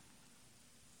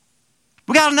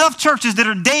 we got enough churches that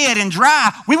are dead and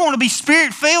dry. We want to be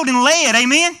spirit-filled and led,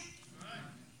 amen?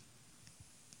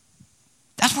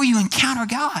 That's where you encounter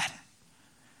God.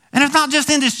 And it's not just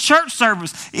in this church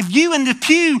service. If you in the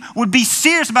pew would be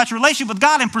serious about your relationship with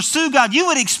God and pursue God, you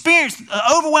would experience the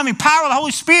overwhelming power of the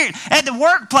Holy Spirit at the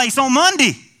workplace on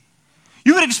Monday.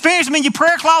 You would experience him in your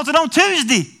prayer closet on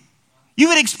Tuesday. You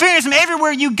would experience him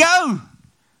everywhere you go.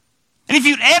 And if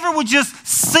you ever would just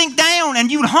sink down and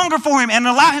you would hunger for him and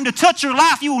allow him to touch your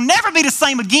life, you will never be the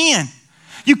same again.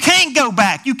 You can't go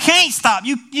back. You can't stop.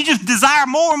 You just desire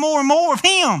more and more and more of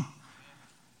him.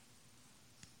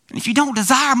 And if you don't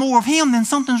desire more of him, then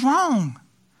something's wrong.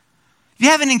 If you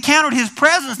haven't encountered his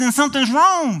presence, then something's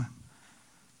wrong.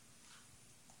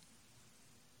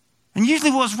 And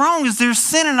usually what's wrong is there's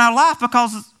sin in our life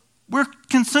because we're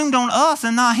consumed on us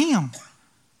and not him.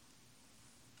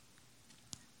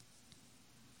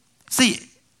 See,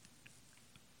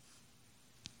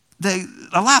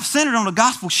 a life centered on the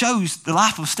gospel shows the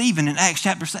life of Stephen in Acts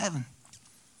chapter 7.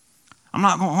 I'm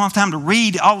not going to have time to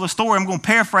read all the story. I'm going to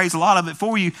paraphrase a lot of it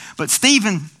for you. But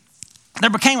Stephen, there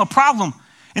became a problem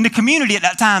in the community at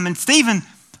that time. And Stephen,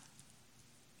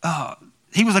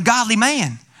 he was a godly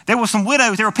man. There were some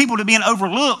widows. There were people that were being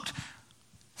overlooked.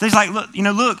 So he's like,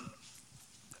 look,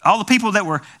 all the people that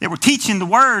were teaching the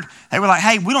word, they were like,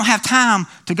 hey, we don't have time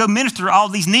to go minister all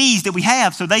these needs that we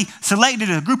have. So they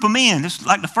selected a group of men. This is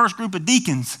like the first group of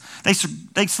deacons. They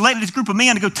selected this group of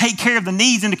men to go take care of the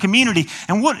needs in the community.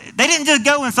 And they didn't just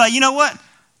go and say, you know what?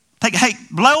 Hey,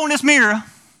 blow on this mirror.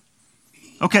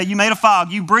 Okay, you made a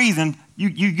fog. You breathing.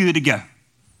 You good to go.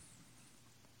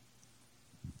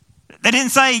 They didn't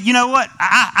say, you know what?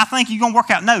 I think you're going to work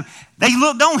out. No, they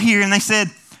looked on here and they said,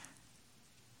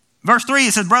 verse 3,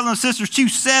 it says, brothers and sisters,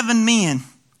 choose 7 men.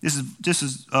 This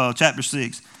is chapter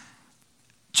 6.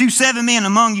 Choose 7 men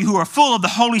among you who are full of the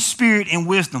Holy Spirit and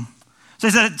wisdom. So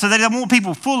they want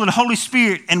people full of the Holy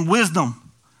Spirit and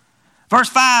wisdom. Verse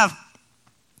 5,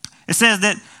 it says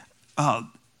that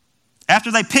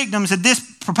after they picked them, it said this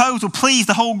proposal pleased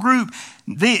the whole group.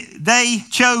 They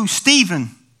chose Stephen,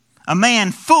 a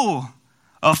man full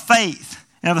of faith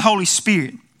and of the Holy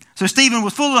Spirit. So Stephen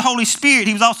was full of the Holy Spirit.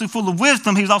 He was also full of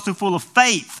wisdom. He was also full of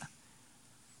faith.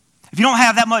 If you don't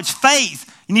have that much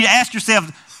faith, you need to ask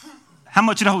yourself, how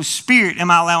much of the Holy Spirit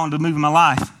am I allowing to move in my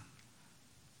life?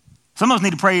 Some of us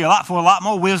need to pray for a lot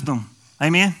more wisdom.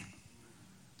 Amen?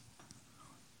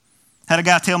 Had a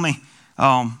guy tell me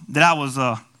that I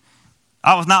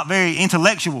was not very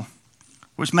intellectual,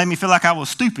 which made me feel like I was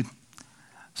stupid.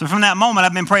 So from that moment,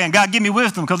 I've been praying, God, give me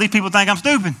wisdom, because these people think I'm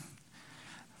stupid.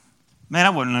 Man, I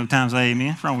wasn't no times amen.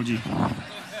 What's wrong with you?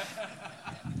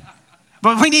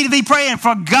 But we need to be praying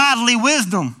for godly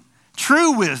wisdom,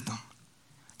 true wisdom,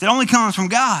 that only comes from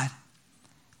God.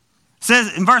 It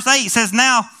says in verse 8, it says,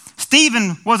 now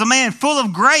Stephen was a man full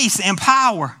of grace and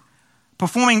power,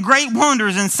 performing great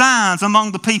wonders and signs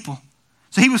among the people.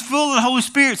 So he was full of the Holy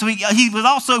Spirit, so he was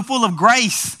also full of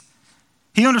grace.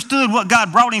 He understood what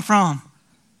God brought him from.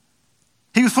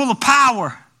 He was full of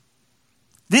power.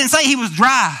 Didn't say he was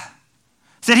dry.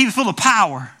 Said he was full of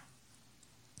power.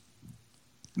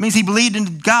 It means he believed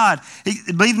in God. He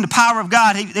believed in the power of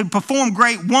God. They performed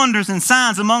great wonders and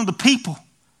signs among the people.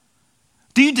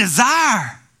 Do you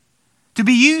desire to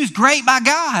be used great by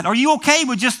God? Are you okay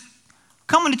with just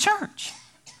coming to church?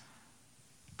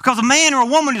 Because a man or a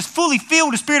woman is fully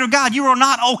filled with the Spirit of God, you are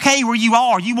not okay where you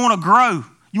are. You want to grow.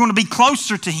 You want to be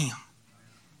closer to Him.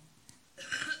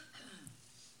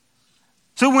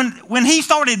 So when he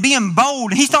started being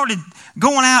bold, and he started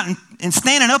going out and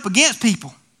standing up against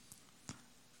people,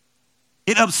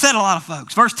 it upset a lot of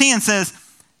folks. Verse 10 says,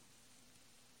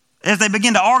 as they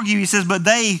begin to argue, he says, but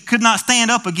they could not stand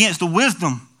up against the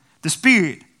wisdom the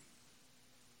Spirit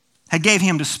had gave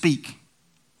him to speak.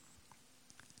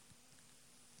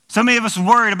 So many of us are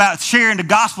worried about sharing the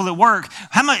gospel at work.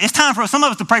 It's time for some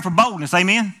of us to pray for boldness,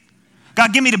 amen?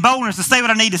 God, give me the boldness to say what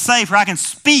I need to say for I can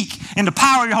speak in the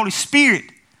power of your Holy Spirit.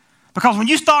 Because when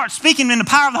you start speaking in the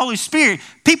power of the Holy Spirit,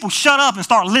 people shut up and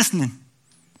start listening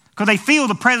because they feel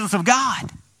the presence of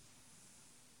God.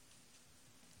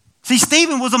 See,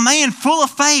 Stephen was a man full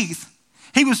of faith.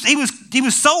 He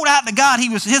was sold out to God.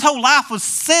 His whole life was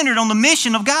centered on the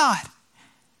mission of God.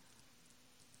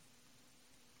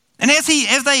 And as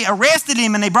they arrested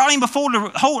him and they brought him before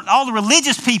all the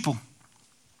religious people,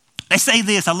 they say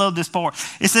this, I love this part.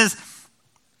 It says,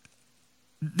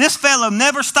 this fellow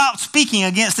never stopped speaking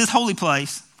against this holy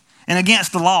place and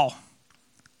against the law.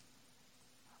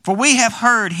 For we have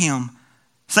heard him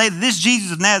say that this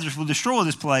Jesus of Nazareth will destroy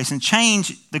this place and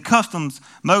change the customs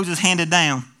Moses handed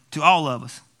down to all of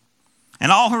us.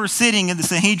 And all who were sitting in the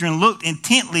Sanhedrin looked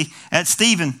intently at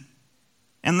Stephen,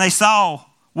 and they saw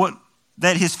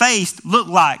that his face looked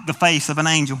like the face of an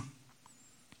angel.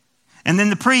 And then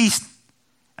the priest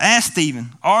asked Stephen,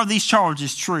 are these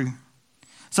charges true?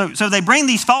 So they bring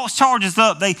these false charges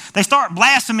up. They start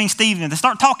blaspheming Stephen. They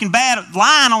start talking bad,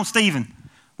 lying on Stephen.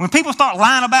 When people start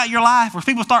lying about your life, or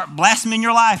people start blaspheming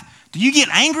your life, do you get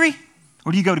angry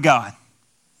or do you go to God?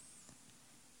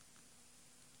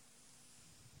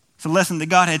 It's a lesson that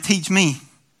God had to teach me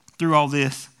through all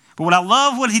this. But what I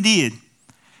love what he did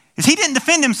is he didn't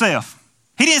defend himself.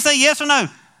 He didn't say yes or no.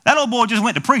 That old boy just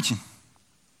went to preaching.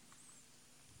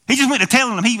 He just went to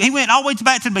telling them. He went all the way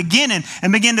back to the beginning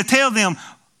and began to tell them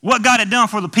what God had done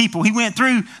for the people. He went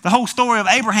through the whole story of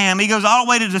Abraham. He goes all the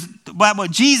way to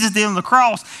what Jesus did on the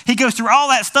cross. He goes through all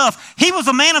that stuff. He was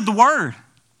a man of the word.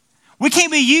 We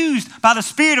can't be used by the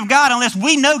Spirit of God unless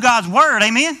we know God's word.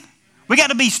 Amen? We got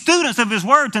to be students of his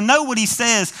word to know what he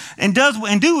says and do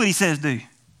what he says do.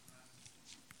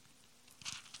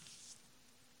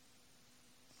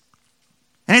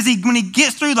 And when he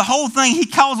gets through the whole thing, he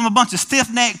calls them a bunch of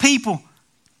stiff-necked people.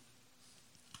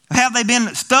 Have they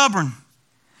been stubborn?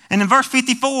 And in verse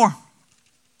 54,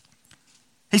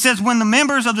 he says, when the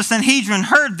members of the Sanhedrin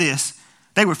heard this,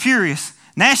 they were furious,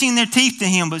 gnashing their teeth to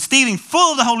him. But Stephen,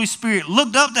 full of the Holy Spirit,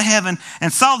 looked up to heaven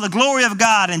and saw the glory of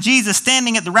God and Jesus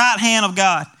standing at the right hand of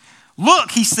God.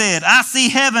 Look, he said, I see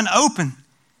heaven open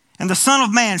and the Son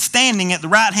of Man standing at the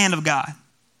right hand of God.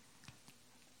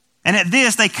 And at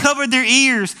this, they covered their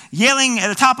ears, yelling at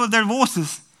the top of their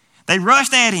voices. They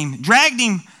rushed at him, dragged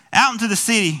him out into the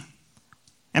city,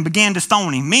 and began to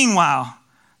stone him. Meanwhile,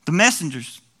 the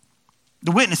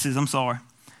witnesses,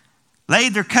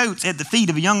 laid their coats at the feet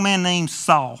of a young man named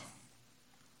Saul.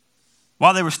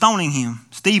 While they were stoning him,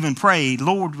 Stephen prayed,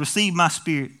 Lord, receive my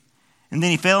spirit. And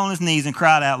then he fell on his knees and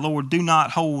cried out, Lord, do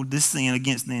not hold this sin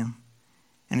against them.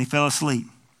 And he fell asleep.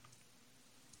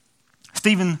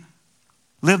 Stephen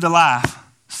lived a life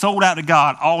sold out to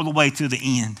God all the way to the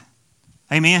end.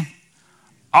 Amen?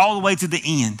 All the way to the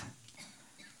end.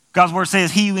 God's word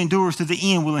says, he who endures to the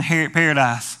end will inherit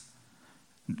paradise.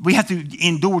 We have to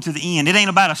endure to the end. It ain't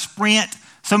about a sprint.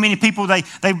 So many people, they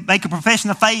make a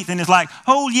profession of faith and it's like,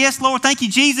 oh, yes, Lord, thank you,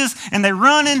 Jesus. And they're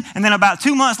running. And then about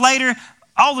 2 months later,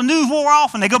 all the news wore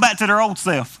off and they go back to their old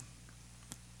self.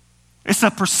 It's a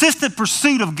persistent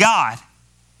pursuit of God.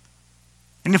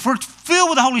 And if we're filled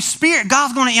with the Holy Spirit,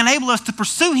 God's going to enable us to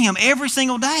pursue him every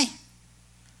single day.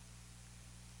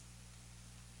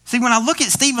 See, when I look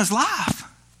at Stephen's life,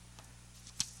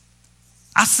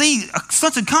 I see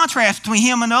such a contrast between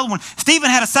him and the other one. Stephen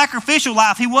had a sacrificial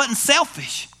life. He wasn't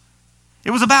selfish.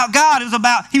 It was about God.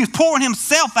 He was pouring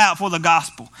himself out for the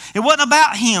gospel. It wasn't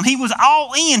about him. He was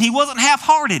all in. He wasn't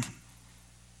half-hearted.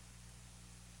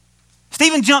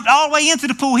 Stephen jumped all the way into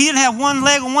the pool. He didn't have one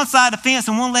leg on one side of the fence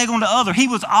and one leg on the other. He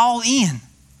was all in.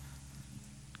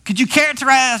 Could you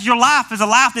characterize your life as a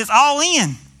life that's all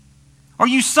in? Are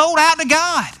you sold out to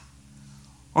God?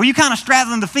 Or are you kind of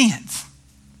straddling the fence?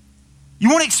 You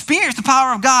want to experience the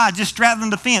power of God just straddling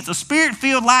the fence. A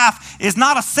spirit-filled life is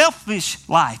not a selfish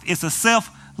life. It's a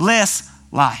selfless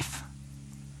life.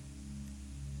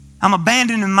 I'm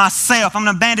abandoning myself. I'm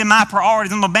abandoning my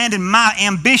priorities. I'm abandoning my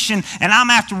ambition, and I'm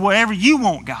after whatever you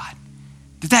want, God.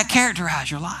 Does that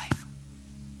characterize your life?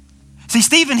 See,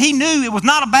 Stephen, he knew it was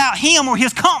not about him or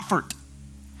his comfort,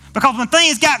 Because when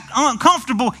things got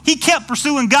uncomfortable, he kept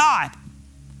pursuing God.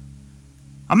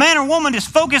 A man or woman is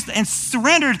focused and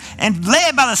surrendered and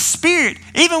led by the Spirit.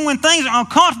 Even when things are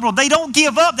uncomfortable, they don't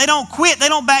give up, they don't quit, they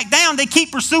don't back down, they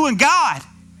keep pursuing God.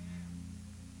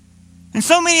 And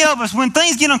so many of us, when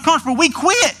things get uncomfortable, we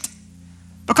quit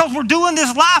because we're doing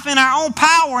this life in our own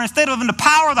power instead of in the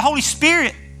power of the Holy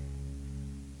Spirit.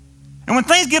 And when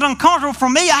things get uncomfortable for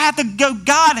me, I have to go,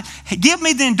 God, give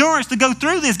me the endurance to go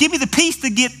through this. Give me the peace to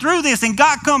get through this. And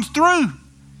God comes through.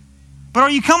 But are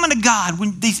you coming to God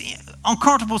when these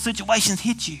uncomfortable situations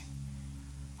hit you?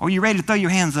 Or are you ready to throw your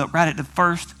hands up right at the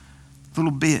first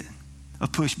little bit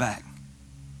of pushback?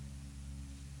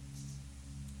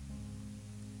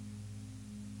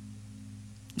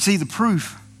 You see, the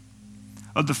proof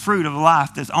of the fruit of a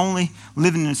life that's only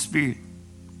living in the Spirit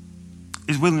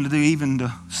is willing to do even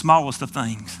the smallest of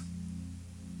things.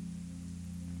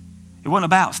 It wasn't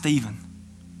about Stephen.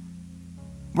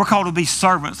 We're called to be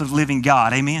servants of the living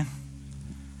God. Amen.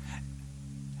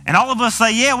 And all of us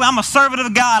say, yeah, well, I'm a servant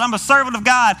of God. I'm a servant of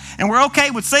God. And we're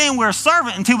okay with saying we're a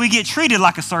servant until we get treated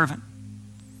like a servant.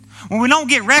 When we don't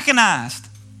get recognized,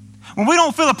 when we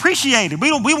don't feel appreciated,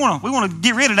 we want to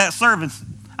get rid of that servant.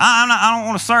 I don't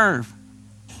want to serve.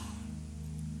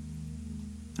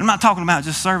 I'm not talking about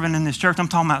just serving in this church. I'm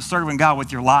talking about serving God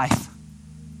with your life.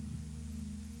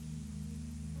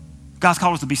 God's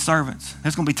called us to be servants.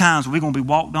 There's going to be times where we're going to be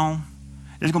walked on.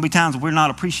 There's going to be times where we're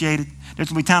not appreciated. There's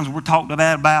going to be times where we're talked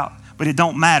bad about. But it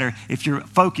don't matter if you're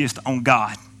focused on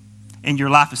God and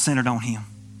your life is centered on Him.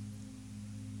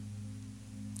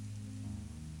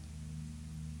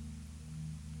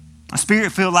 A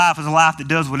Spirit-filled life is a life that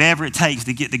does whatever it takes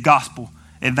to get the gospel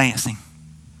advancing.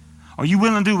 Are you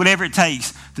willing to do whatever it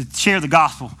takes to share the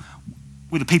gospel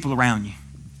with the people around you?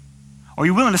 Are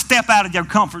you willing to step out of your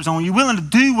comfort zone? Are you willing to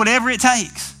do whatever it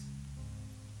takes?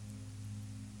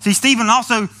 See, Stephen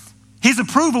also, his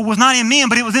approval was not in men,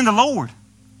 but it was in the Lord.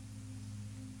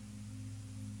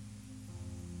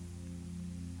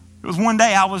 It was one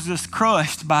day I was just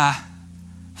crushed by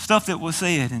stuff that was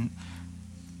said. And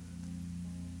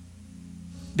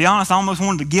to be honest, I almost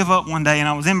wanted to give up one day. And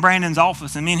I was in Brandon's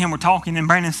office, and me and him were talking, and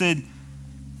Brandon said,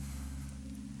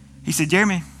 he said,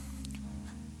 Jeremy,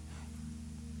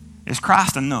 is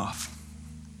Christ enough?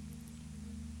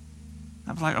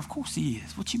 I was like, of course he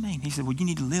is. What you mean? He said, well, you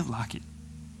need to live like it.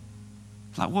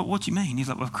 I was like, what you mean? He's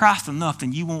like, well, if Christ enough,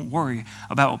 then you won't worry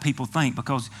about what people think,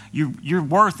 because your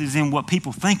worth is in what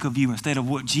people think of you instead of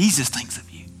what Jesus thinks of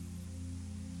you.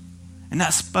 And that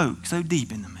spoke so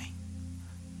deep into me.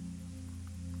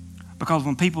 Because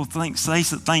when people say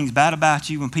things bad about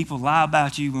you, when people lie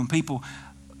about you, when people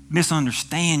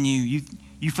misunderstand you,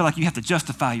 you feel like you have to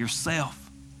justify yourself.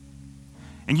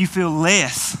 And you feel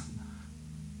less.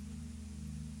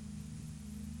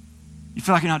 You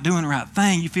feel like you're not doing the right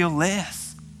thing. You feel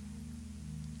less.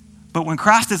 But when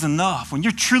Christ is enough, when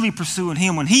you're truly pursuing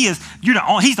Him, when He's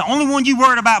the only one you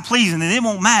worried about pleasing, and it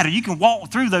won't matter. You can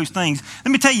walk through those things.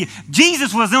 Let me tell you,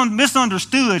 Jesus was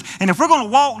misunderstood. And if we're going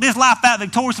to walk this life out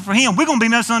victoriously for Him, we're going to be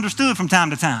misunderstood from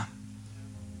time to time.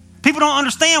 People don't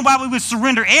understand why we would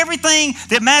surrender everything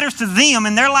that matters to them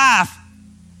in their life.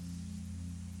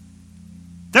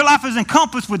 Their life is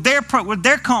encompassed with their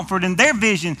comfort and their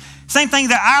vision. Same thing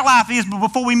that our life is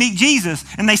before we meet Jesus.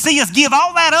 And they see us give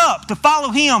all that up to follow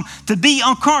Him, to be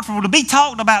uncomfortable, to be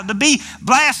talked about, to be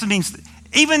blaspheming.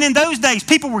 Even in those days,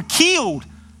 people were killed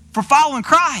for following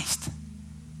Christ.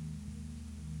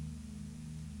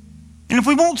 And if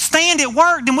we won't stand at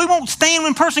work, then we won't stand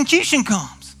when persecution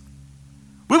comes.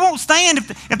 We won't stand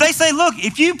if they say, look,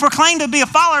 if you proclaim to be a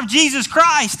follower of Jesus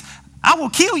Christ, I will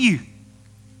kill you.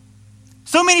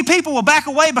 So many people will back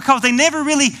away because they never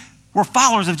really were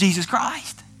followers of Jesus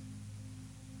Christ.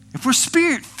 If we're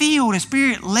Spirit-filled and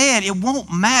Spirit-led, it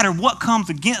won't matter what comes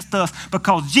against us,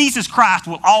 because Jesus Christ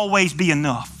will always be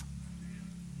enough.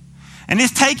 And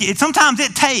sometimes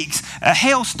it takes a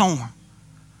hailstorm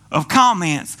of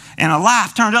comments and a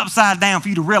life turned upside down for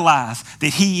you to realize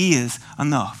that He is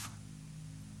enough.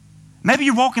 Maybe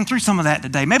you're walking through some of that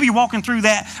today. Maybe you're walking through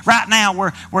that right now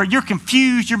where you're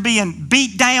confused, you're being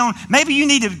beat down. Maybe you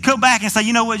need to go back and say,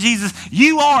 you know what, Jesus,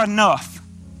 you are enough.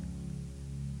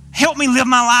 Help me live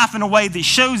my life in a way that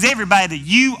shows everybody that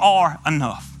you are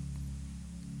enough.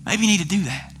 Maybe you need to do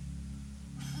that.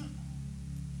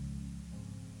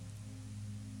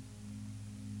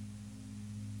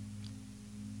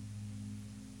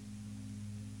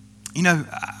 You know,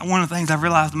 one of the things I've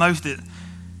realized most that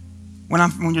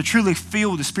when you're truly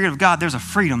filled with the Spirit of God, there's a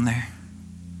freedom there.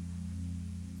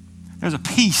 There's a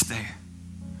peace there.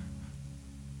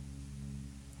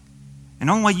 And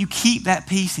the only way you keep that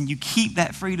peace and you keep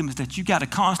that freedom is that you got to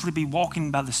constantly be walking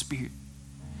by the Spirit.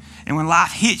 And when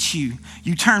life hits you,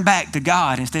 you turn back to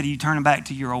God instead of you turning back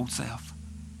to your old self.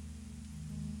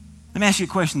 Let me ask you a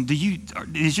question.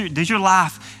 Does your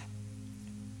life,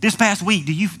 this past week,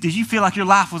 did you feel like your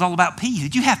life was all about peace?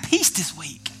 Did you have peace this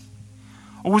week?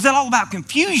 Or was that all about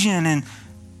confusion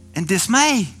and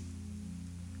dismay?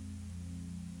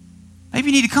 Maybe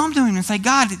you need to come to him and say,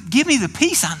 God, give me the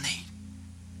peace I need.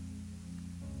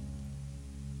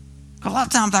 A lot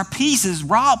of times our peace is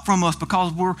robbed from us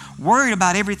because we're worried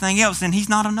about everything else and he's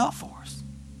not enough for us.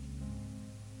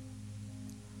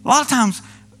 A lot of times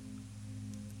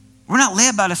we're not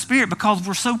led by the Spirit because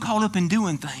we're so caught up in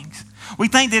doing things. We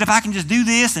think that if I can just do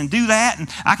this and do that and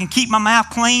I can keep my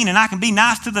mouth clean and I can be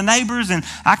nice to the neighbors and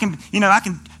I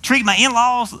can treat my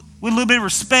in-laws with a little bit of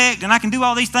respect and I can do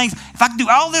all these things. If I can do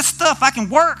all this stuff, I can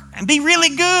work and be really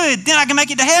good, then I can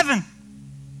make it to heaven.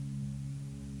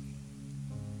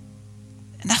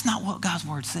 And that's not what God's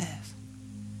word says.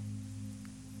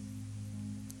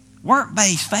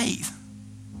 Work-based faith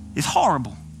is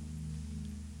horrible.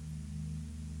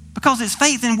 Because it's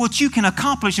faith in what you can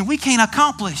accomplish, and we can't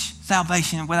accomplish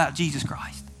salvation without Jesus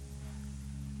Christ.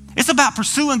 It's about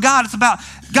pursuing God. It's about,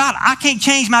 God, I can't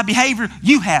change my behavior.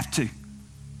 You have to.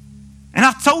 And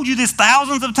I've told you this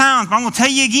thousands of times, but I'm going to tell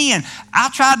you again.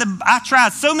 I tried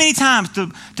so many times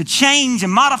to change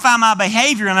and modify my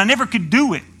behavior, and I never could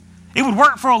do it. It would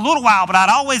work for a little while, but I'd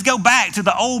always go back to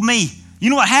the old me. You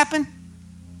know what happened?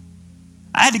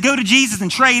 I had to go to Jesus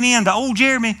and trade in the old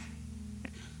Jeremy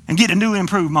and get a new and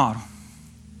improved model.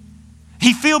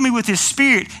 He filled me with his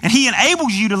Spirit, and he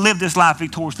enables you to live this life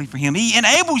victoriously for him. He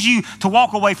enables you to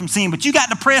walk away from sin, but you got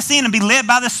to press in and be led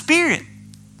by the Spirit.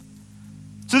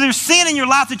 So there's sin in your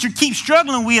life that you keep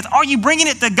struggling with. Are you bringing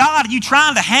it to God? Are you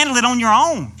trying to handle it on your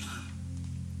own?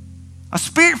 A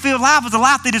Spirit-filled life is a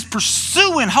life that is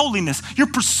pursuing holiness.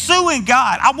 You're pursuing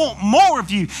God. I want more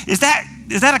of you. Is that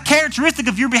a characteristic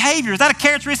of your behavior? Is that a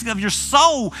characteristic of your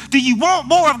soul? Do you want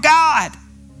more of God?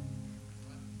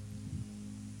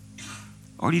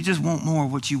 Or do you just want more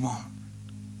of what you want?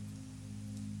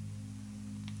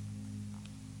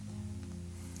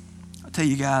 I'll tell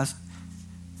you guys,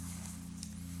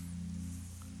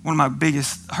 one of my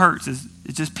biggest hurts is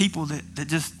just people that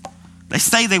just, they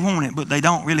say they want it, but they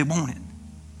don't really want it.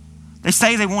 They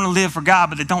say they want to live for God,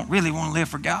 but they don't really want to live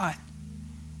for God.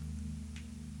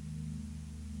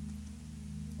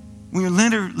 When you're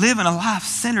living a life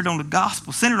centered on the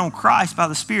gospel, centered on Christ by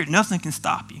the Spirit, nothing can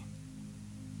stop you.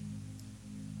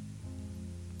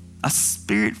 A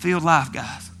Spirit-filled life,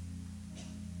 guys,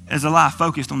 is a life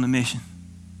focused on the mission.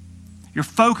 You're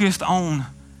focused on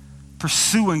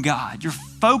pursuing God. You're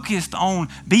focused on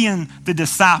being the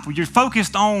disciple. You're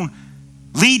focused on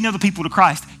leading other people to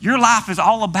Christ. Your life is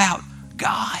all about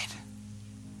God.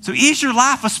 So is your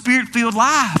life a Spirit-filled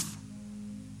life?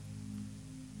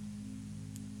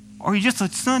 Or are you just a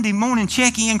Sunday morning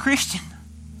check-in Christian?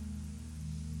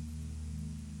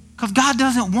 Because God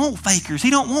doesn't want fakers.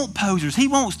 He don't want posers. He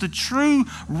wants the true,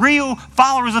 real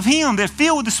followers of him that are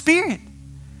filled with the Spirit.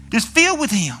 Just filled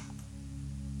with him.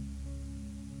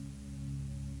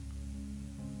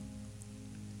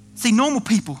 See, normal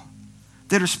people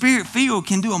that are Spirit-filled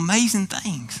can do amazing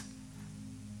things.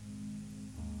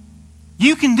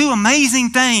 You can do amazing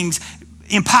things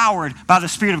empowered by the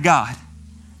Spirit of God.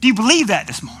 Do you believe that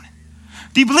this morning?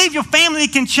 Do you believe your family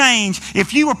can change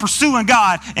if you are pursuing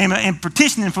God and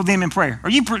petitioning for them in prayer? Do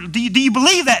you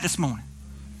believe that this morning?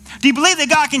 Do you believe that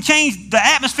God can change the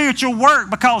atmosphere at your work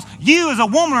because you as a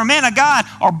woman or man of God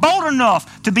are bold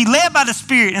enough to be led by the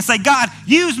Spirit and say, God,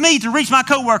 use me to reach my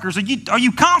coworkers? Are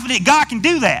you confident God can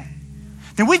do that?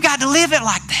 Then we've got to live it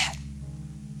like that.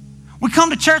 We come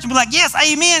to church and be like, yes,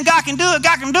 amen, God can do it,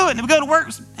 God can do it. And then we go to work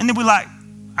and then we're like,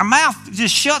 our mouth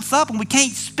just shuts up and we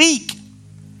can't speak.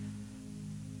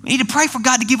 We need to pray for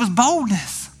God to give us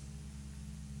boldness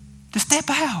to step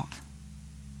out.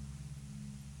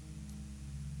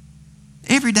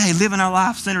 Every day living our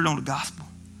life centered on the gospel.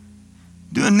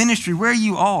 Doing ministry where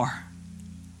you are.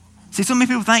 See, so many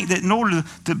people think that in order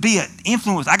to be an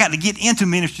influence, I got to get into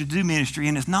ministry to do ministry,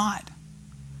 and it's not.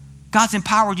 God's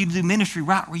empowered you to do ministry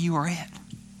right where you are at.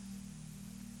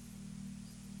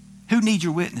 Who needs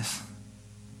your witness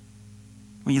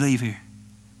when you leave here?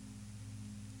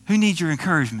 Who needs your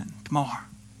encouragement tomorrow?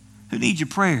 Who needs your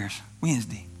prayers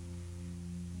Wednesday?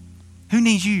 Who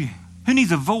needs you? Who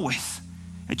needs a voice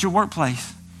at your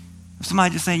workplace? If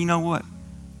somebody just saying, you know what?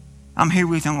 I'm here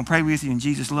with you. I'm going to pray with you, and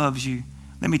Jesus loves you.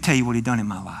 Let me tell you what he's done in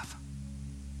my life.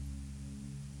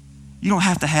 You don't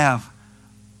have to have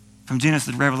from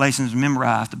Genesis to Revelations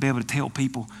memorized to be able to tell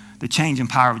people the changing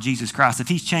power of Jesus Christ. If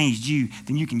he's changed you,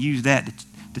 then you can use that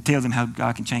to tell them how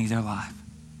God can change their life.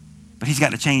 But he's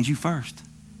got to change you first.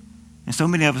 And so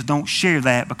many of us don't share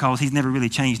that because he's never really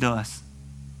changed us.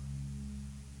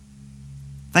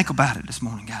 Think about it this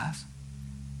morning, guys.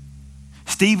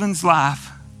 Stephen's life,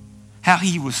 how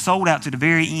he was sold out to the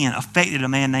very end, affected a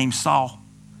man named Saul.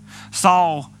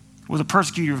 Saul was a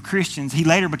persecutor of Christians. He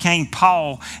later became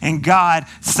Paul, and God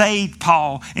saved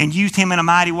Paul and used him in a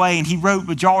mighty way, and he wrote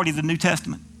majority of the New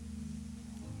Testament.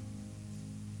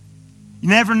 You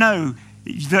never know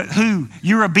who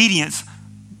your obedience,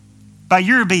 by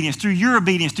your obedience, through your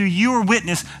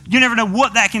witness, you never know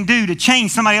what that can do to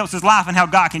change somebody else's life and how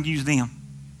God can use them.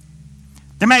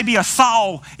 There may be a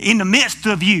Saul in the midst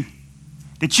of you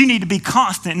that you need to be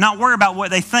constant, not worry about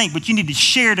what they think, but you need to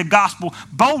share the gospel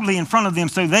boldly in front of them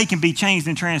so they can be changed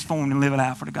and transformed and live it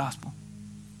out for the gospel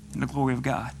and the glory of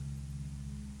God.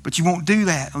 But you won't do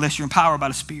that unless you're empowered by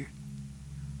the Spirit.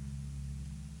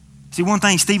 See, one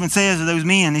thing Stephen says to those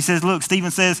men, he says, look,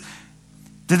 Stephen says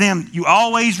to them, you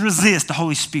always resist the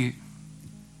Holy Spirit.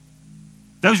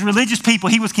 Those religious people,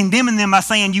 he was condemning them by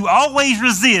saying, you always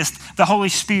resist the Holy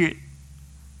Spirit.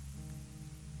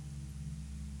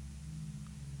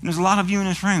 And there's a lot of you in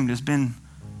this room that's been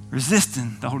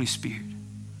resisting the Holy Spirit.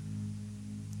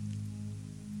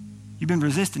 You've been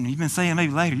resisting. You've been saying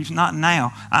maybe later, not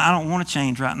now. I don't want to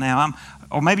change right now.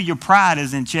 Or maybe your pride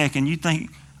is in check and you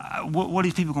think, what are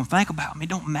these people going to think about me? It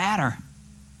don't matter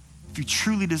if you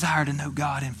truly desire to know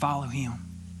God and follow him.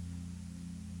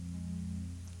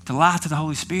 To lie to the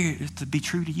Holy Spirit is to be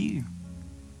true to you.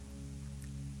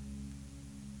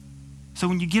 So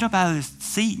when you get up out of this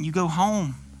seat and you go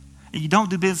home, and you don't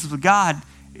do business with God,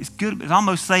 it's good. It's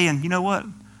almost saying, you know what?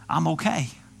 I'm okay.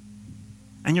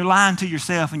 And you're lying to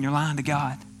yourself and you're lying to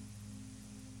God.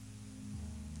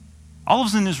 All of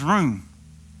us in this room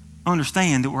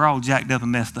understand that we're all jacked up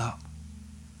and messed up.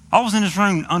 All of us in this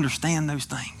room understand those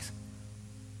things.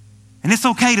 And it's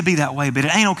okay to be that way, but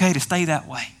it ain't okay to stay that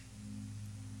way.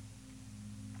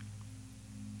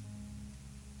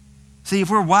 See, if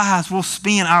we're wise, we'll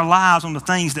spend our lives on the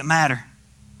things that matter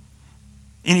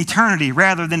in eternity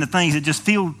rather than the things that just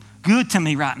feel good to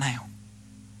me right now.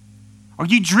 Are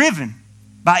you driven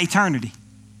by eternity?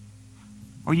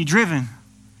 Or are you driven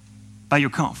by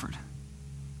your comfort?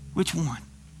 Which one?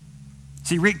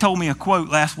 See, Rick told me a quote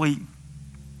last week,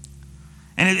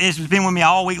 and it's been with me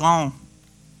all week long.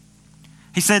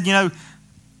 He said, you know,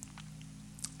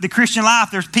 the Christian life,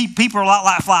 there's people are a lot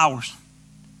like flowers.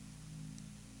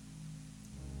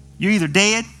 You're either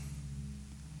dead,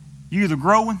 you're either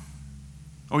growing,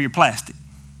 or you're plastic,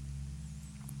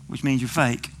 which means you're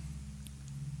fake.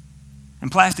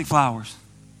 And plastic flowers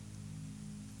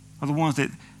are the ones that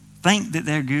think that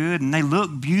they're good and they look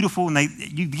beautiful and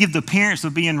you give the appearance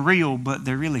of being real, but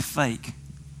they're really fake.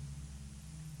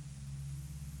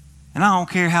 And I don't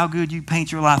care how good you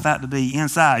paint your life out to be,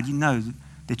 inside you know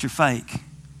that you're fake.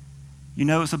 You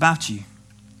know it's about you.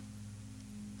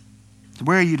 So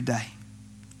where are you today?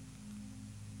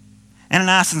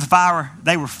 Ananias and Sapphira,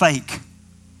 they were fake.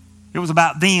 It was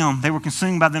about them. They were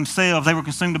consumed by themselves. They were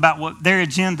consumed about what their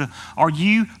agenda. Are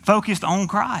you focused on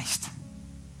Christ?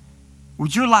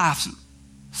 Would your life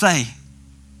say,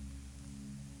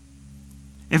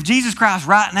 if Jesus Christ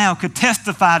right now could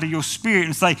testify to your spirit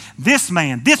and say, this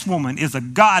man, this woman is a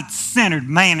God-centered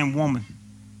man and woman.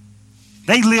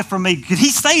 They live for me. Could he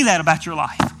say that about your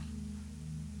life?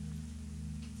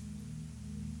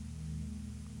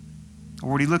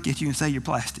 Or would he look at you and say you're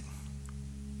plastic?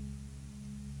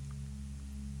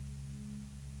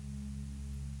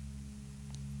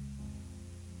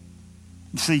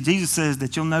 You see, Jesus says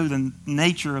that you'll know the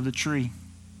nature of the tree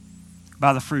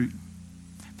by the fruit.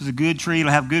 If it's a good tree,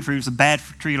 it'll have good fruit. If it's a bad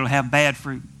tree, it'll have bad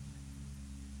fruit.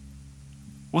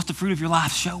 What's the fruit of your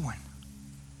life showing?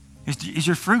 Is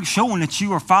your fruit showing that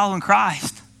you are following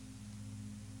Christ?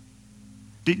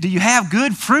 Do you have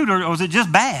good fruit or is it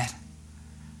just bad?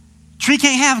 Tree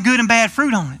can't have good and bad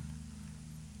fruit on it.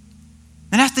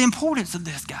 And that's the importance of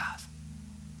this, guys.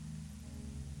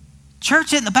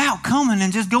 Church isn't about coming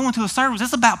and just going to a service.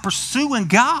 It's about pursuing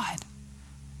God.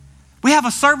 We have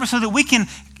a service so that we can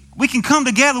come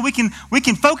together. We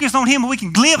can focus on him and we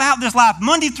can live out this life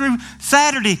Monday through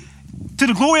Saturday to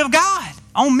the glory of God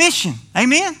on mission.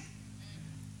 Amen?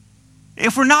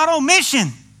 If we're not on mission,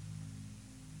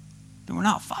 then we're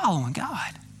not following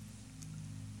God.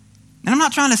 And I'm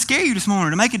not trying to scare you this morning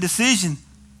to make a decision,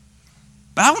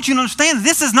 but I want you to understand that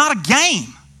this is not a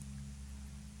game.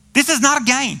 This is not a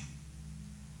game.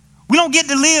 We don't get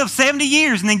to live 70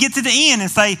 years and then get to the end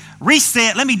and say,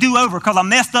 reset, let me do over because I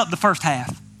messed up the first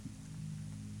half.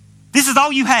 This is all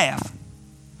you have.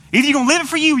 Either you're going to live it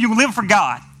for you or you're going to live it for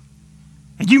God.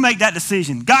 And you make that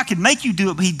decision. God could make you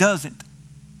do it, but he doesn't.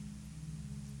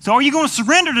 So are you going to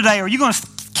surrender today, or are you going to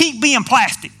keep being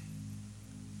plastic?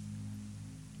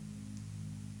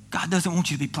 God doesn't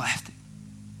want you to be plastic.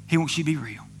 He wants you to be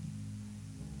real.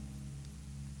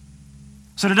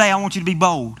 So today I want you to be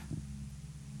bold.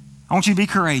 I want you to be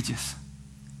courageous.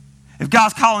 If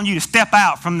God's calling you to step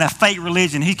out from that fake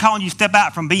religion, he's calling you to step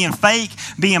out from being fake,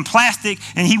 being plastic,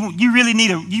 and you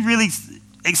really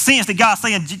sense that God's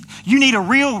saying you need a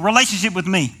real relationship with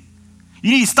me.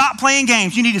 You need to stop playing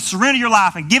games. You need to surrender your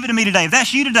life and give it to me today. If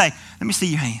that's you today, let me see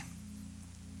your hand.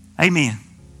 Amen.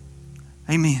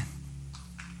 Amen.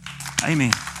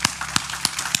 Amen.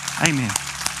 Amen.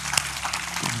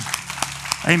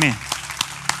 Amen.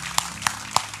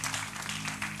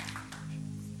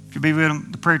 If you'll be with them,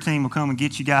 the prayer team will come and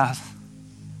get you guys.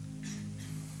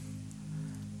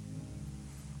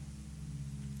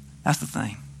 That's the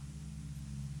thing.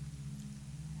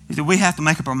 Is that we have to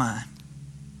make up our mind.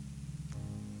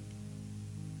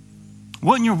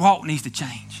 What in your walk needs to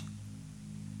change?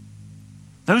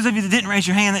 Those of you that didn't raise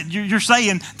your hand, that you're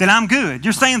saying that I'm good.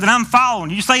 You're saying that I'm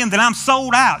following. You're saying that I'm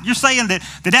sold out. You're saying that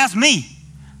that's me.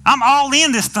 I'm all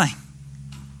in this thing.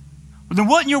 Well, then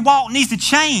what in your walk needs to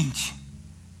change?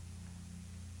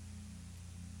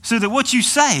 So that what you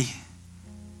say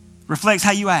reflects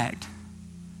how you act.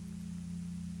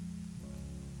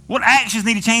 What actions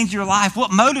need to change in your life?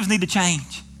 What motives need to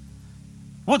change?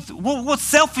 What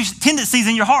selfish tendencies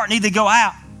in your heart need to go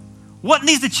out? What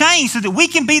needs to change so that we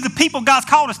can be the people God's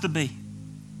called us to be?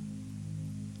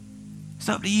 It's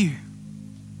up to you.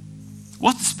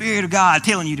 What's the Spirit of God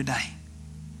telling you today?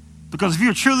 Because if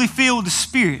you're truly filled with the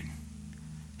Spirit,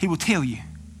 he will tell you.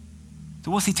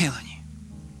 So what's he telling you?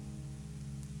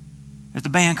 As the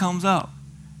band comes up,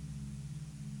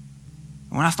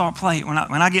 when I start playing, when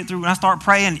I start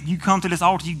praying, you come to this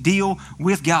altar, you deal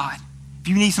with God. If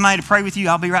you need somebody to pray with you,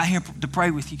 I'll be right here to pray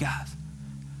with you guys.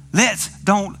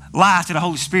 Don't lie to the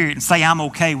Holy Spirit and say I'm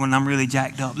okay when I'm really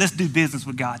jacked up. Let's do business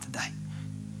with God today.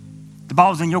 The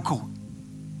ball's in your court.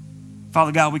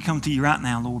 Father God, we come to you right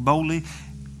now, Lord, boldly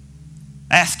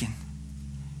asking.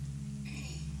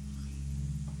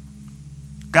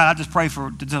 God, I just pray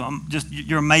for just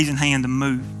your amazing hand to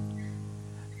move.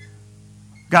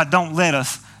 God, don't let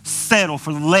us settle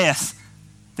for less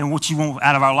than what you want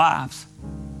out of our lives.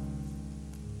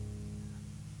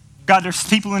 God, there's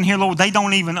people in here, Lord, they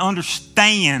don't even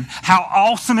understand how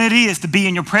awesome it is to be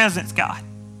in your presence, God.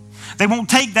 They won't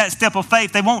take that step of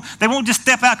faith. They won't just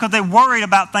step out because they're worried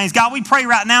about things. God, we pray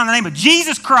right now in the name of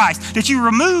Jesus Christ that you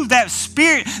remove that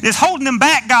spirit that's holding them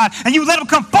back, God, and you let them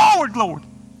come forward, Lord.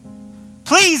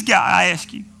 Please, God, I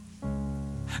ask you.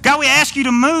 God, we ask you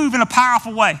to move in a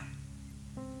powerful way.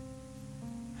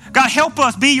 God, help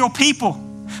us be your people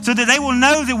so that they will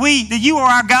know that you are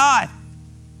our God.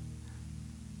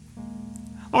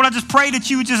 Lord, I just pray that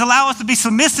you would just allow us to be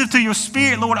submissive to your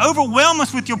Spirit, Lord. Overwhelm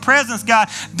us with your presence, God.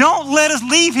 Don't let us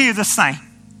leave here the same.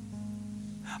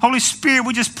 Holy Spirit,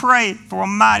 we just pray for a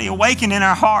mighty awakening in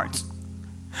our hearts.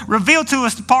 Reveal to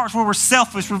us the parts where we're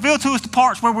selfish. Reveal to us the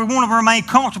parts where we want to remain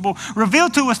comfortable. Reveal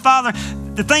to us, Father,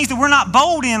 the things that we're not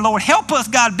bold in, Lord. Help us,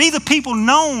 God, be the people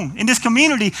known in this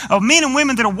community of men and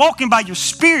women that are walking by your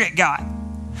Spirit, God.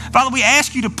 Father, we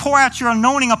ask you to pour out your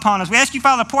anointing upon us. We ask you,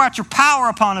 Father, to pour out your power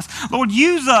upon us. Lord,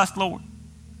 use us, Lord.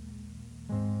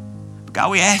 But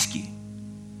God, we ask you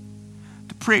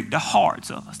to prick the hearts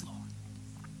of us, Lord,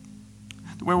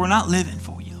 to where we're not living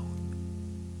for you, Lord.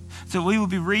 So we will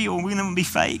be real and we will be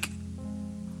fake.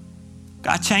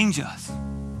 God, change us.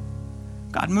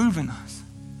 God, move in us.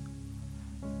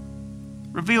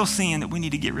 Reveal sin that we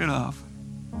need to get rid of.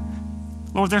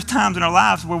 Lord, there's times in our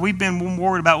lives where we've been more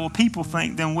worried about what people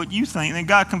think than what you think. And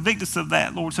God, convict us of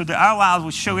that, Lord, so that our lives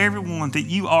will show everyone that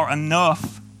you are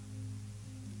enough.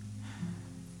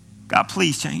 God,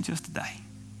 please change us today.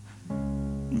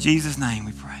 In Jesus' name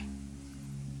we pray.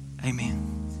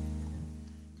 Amen.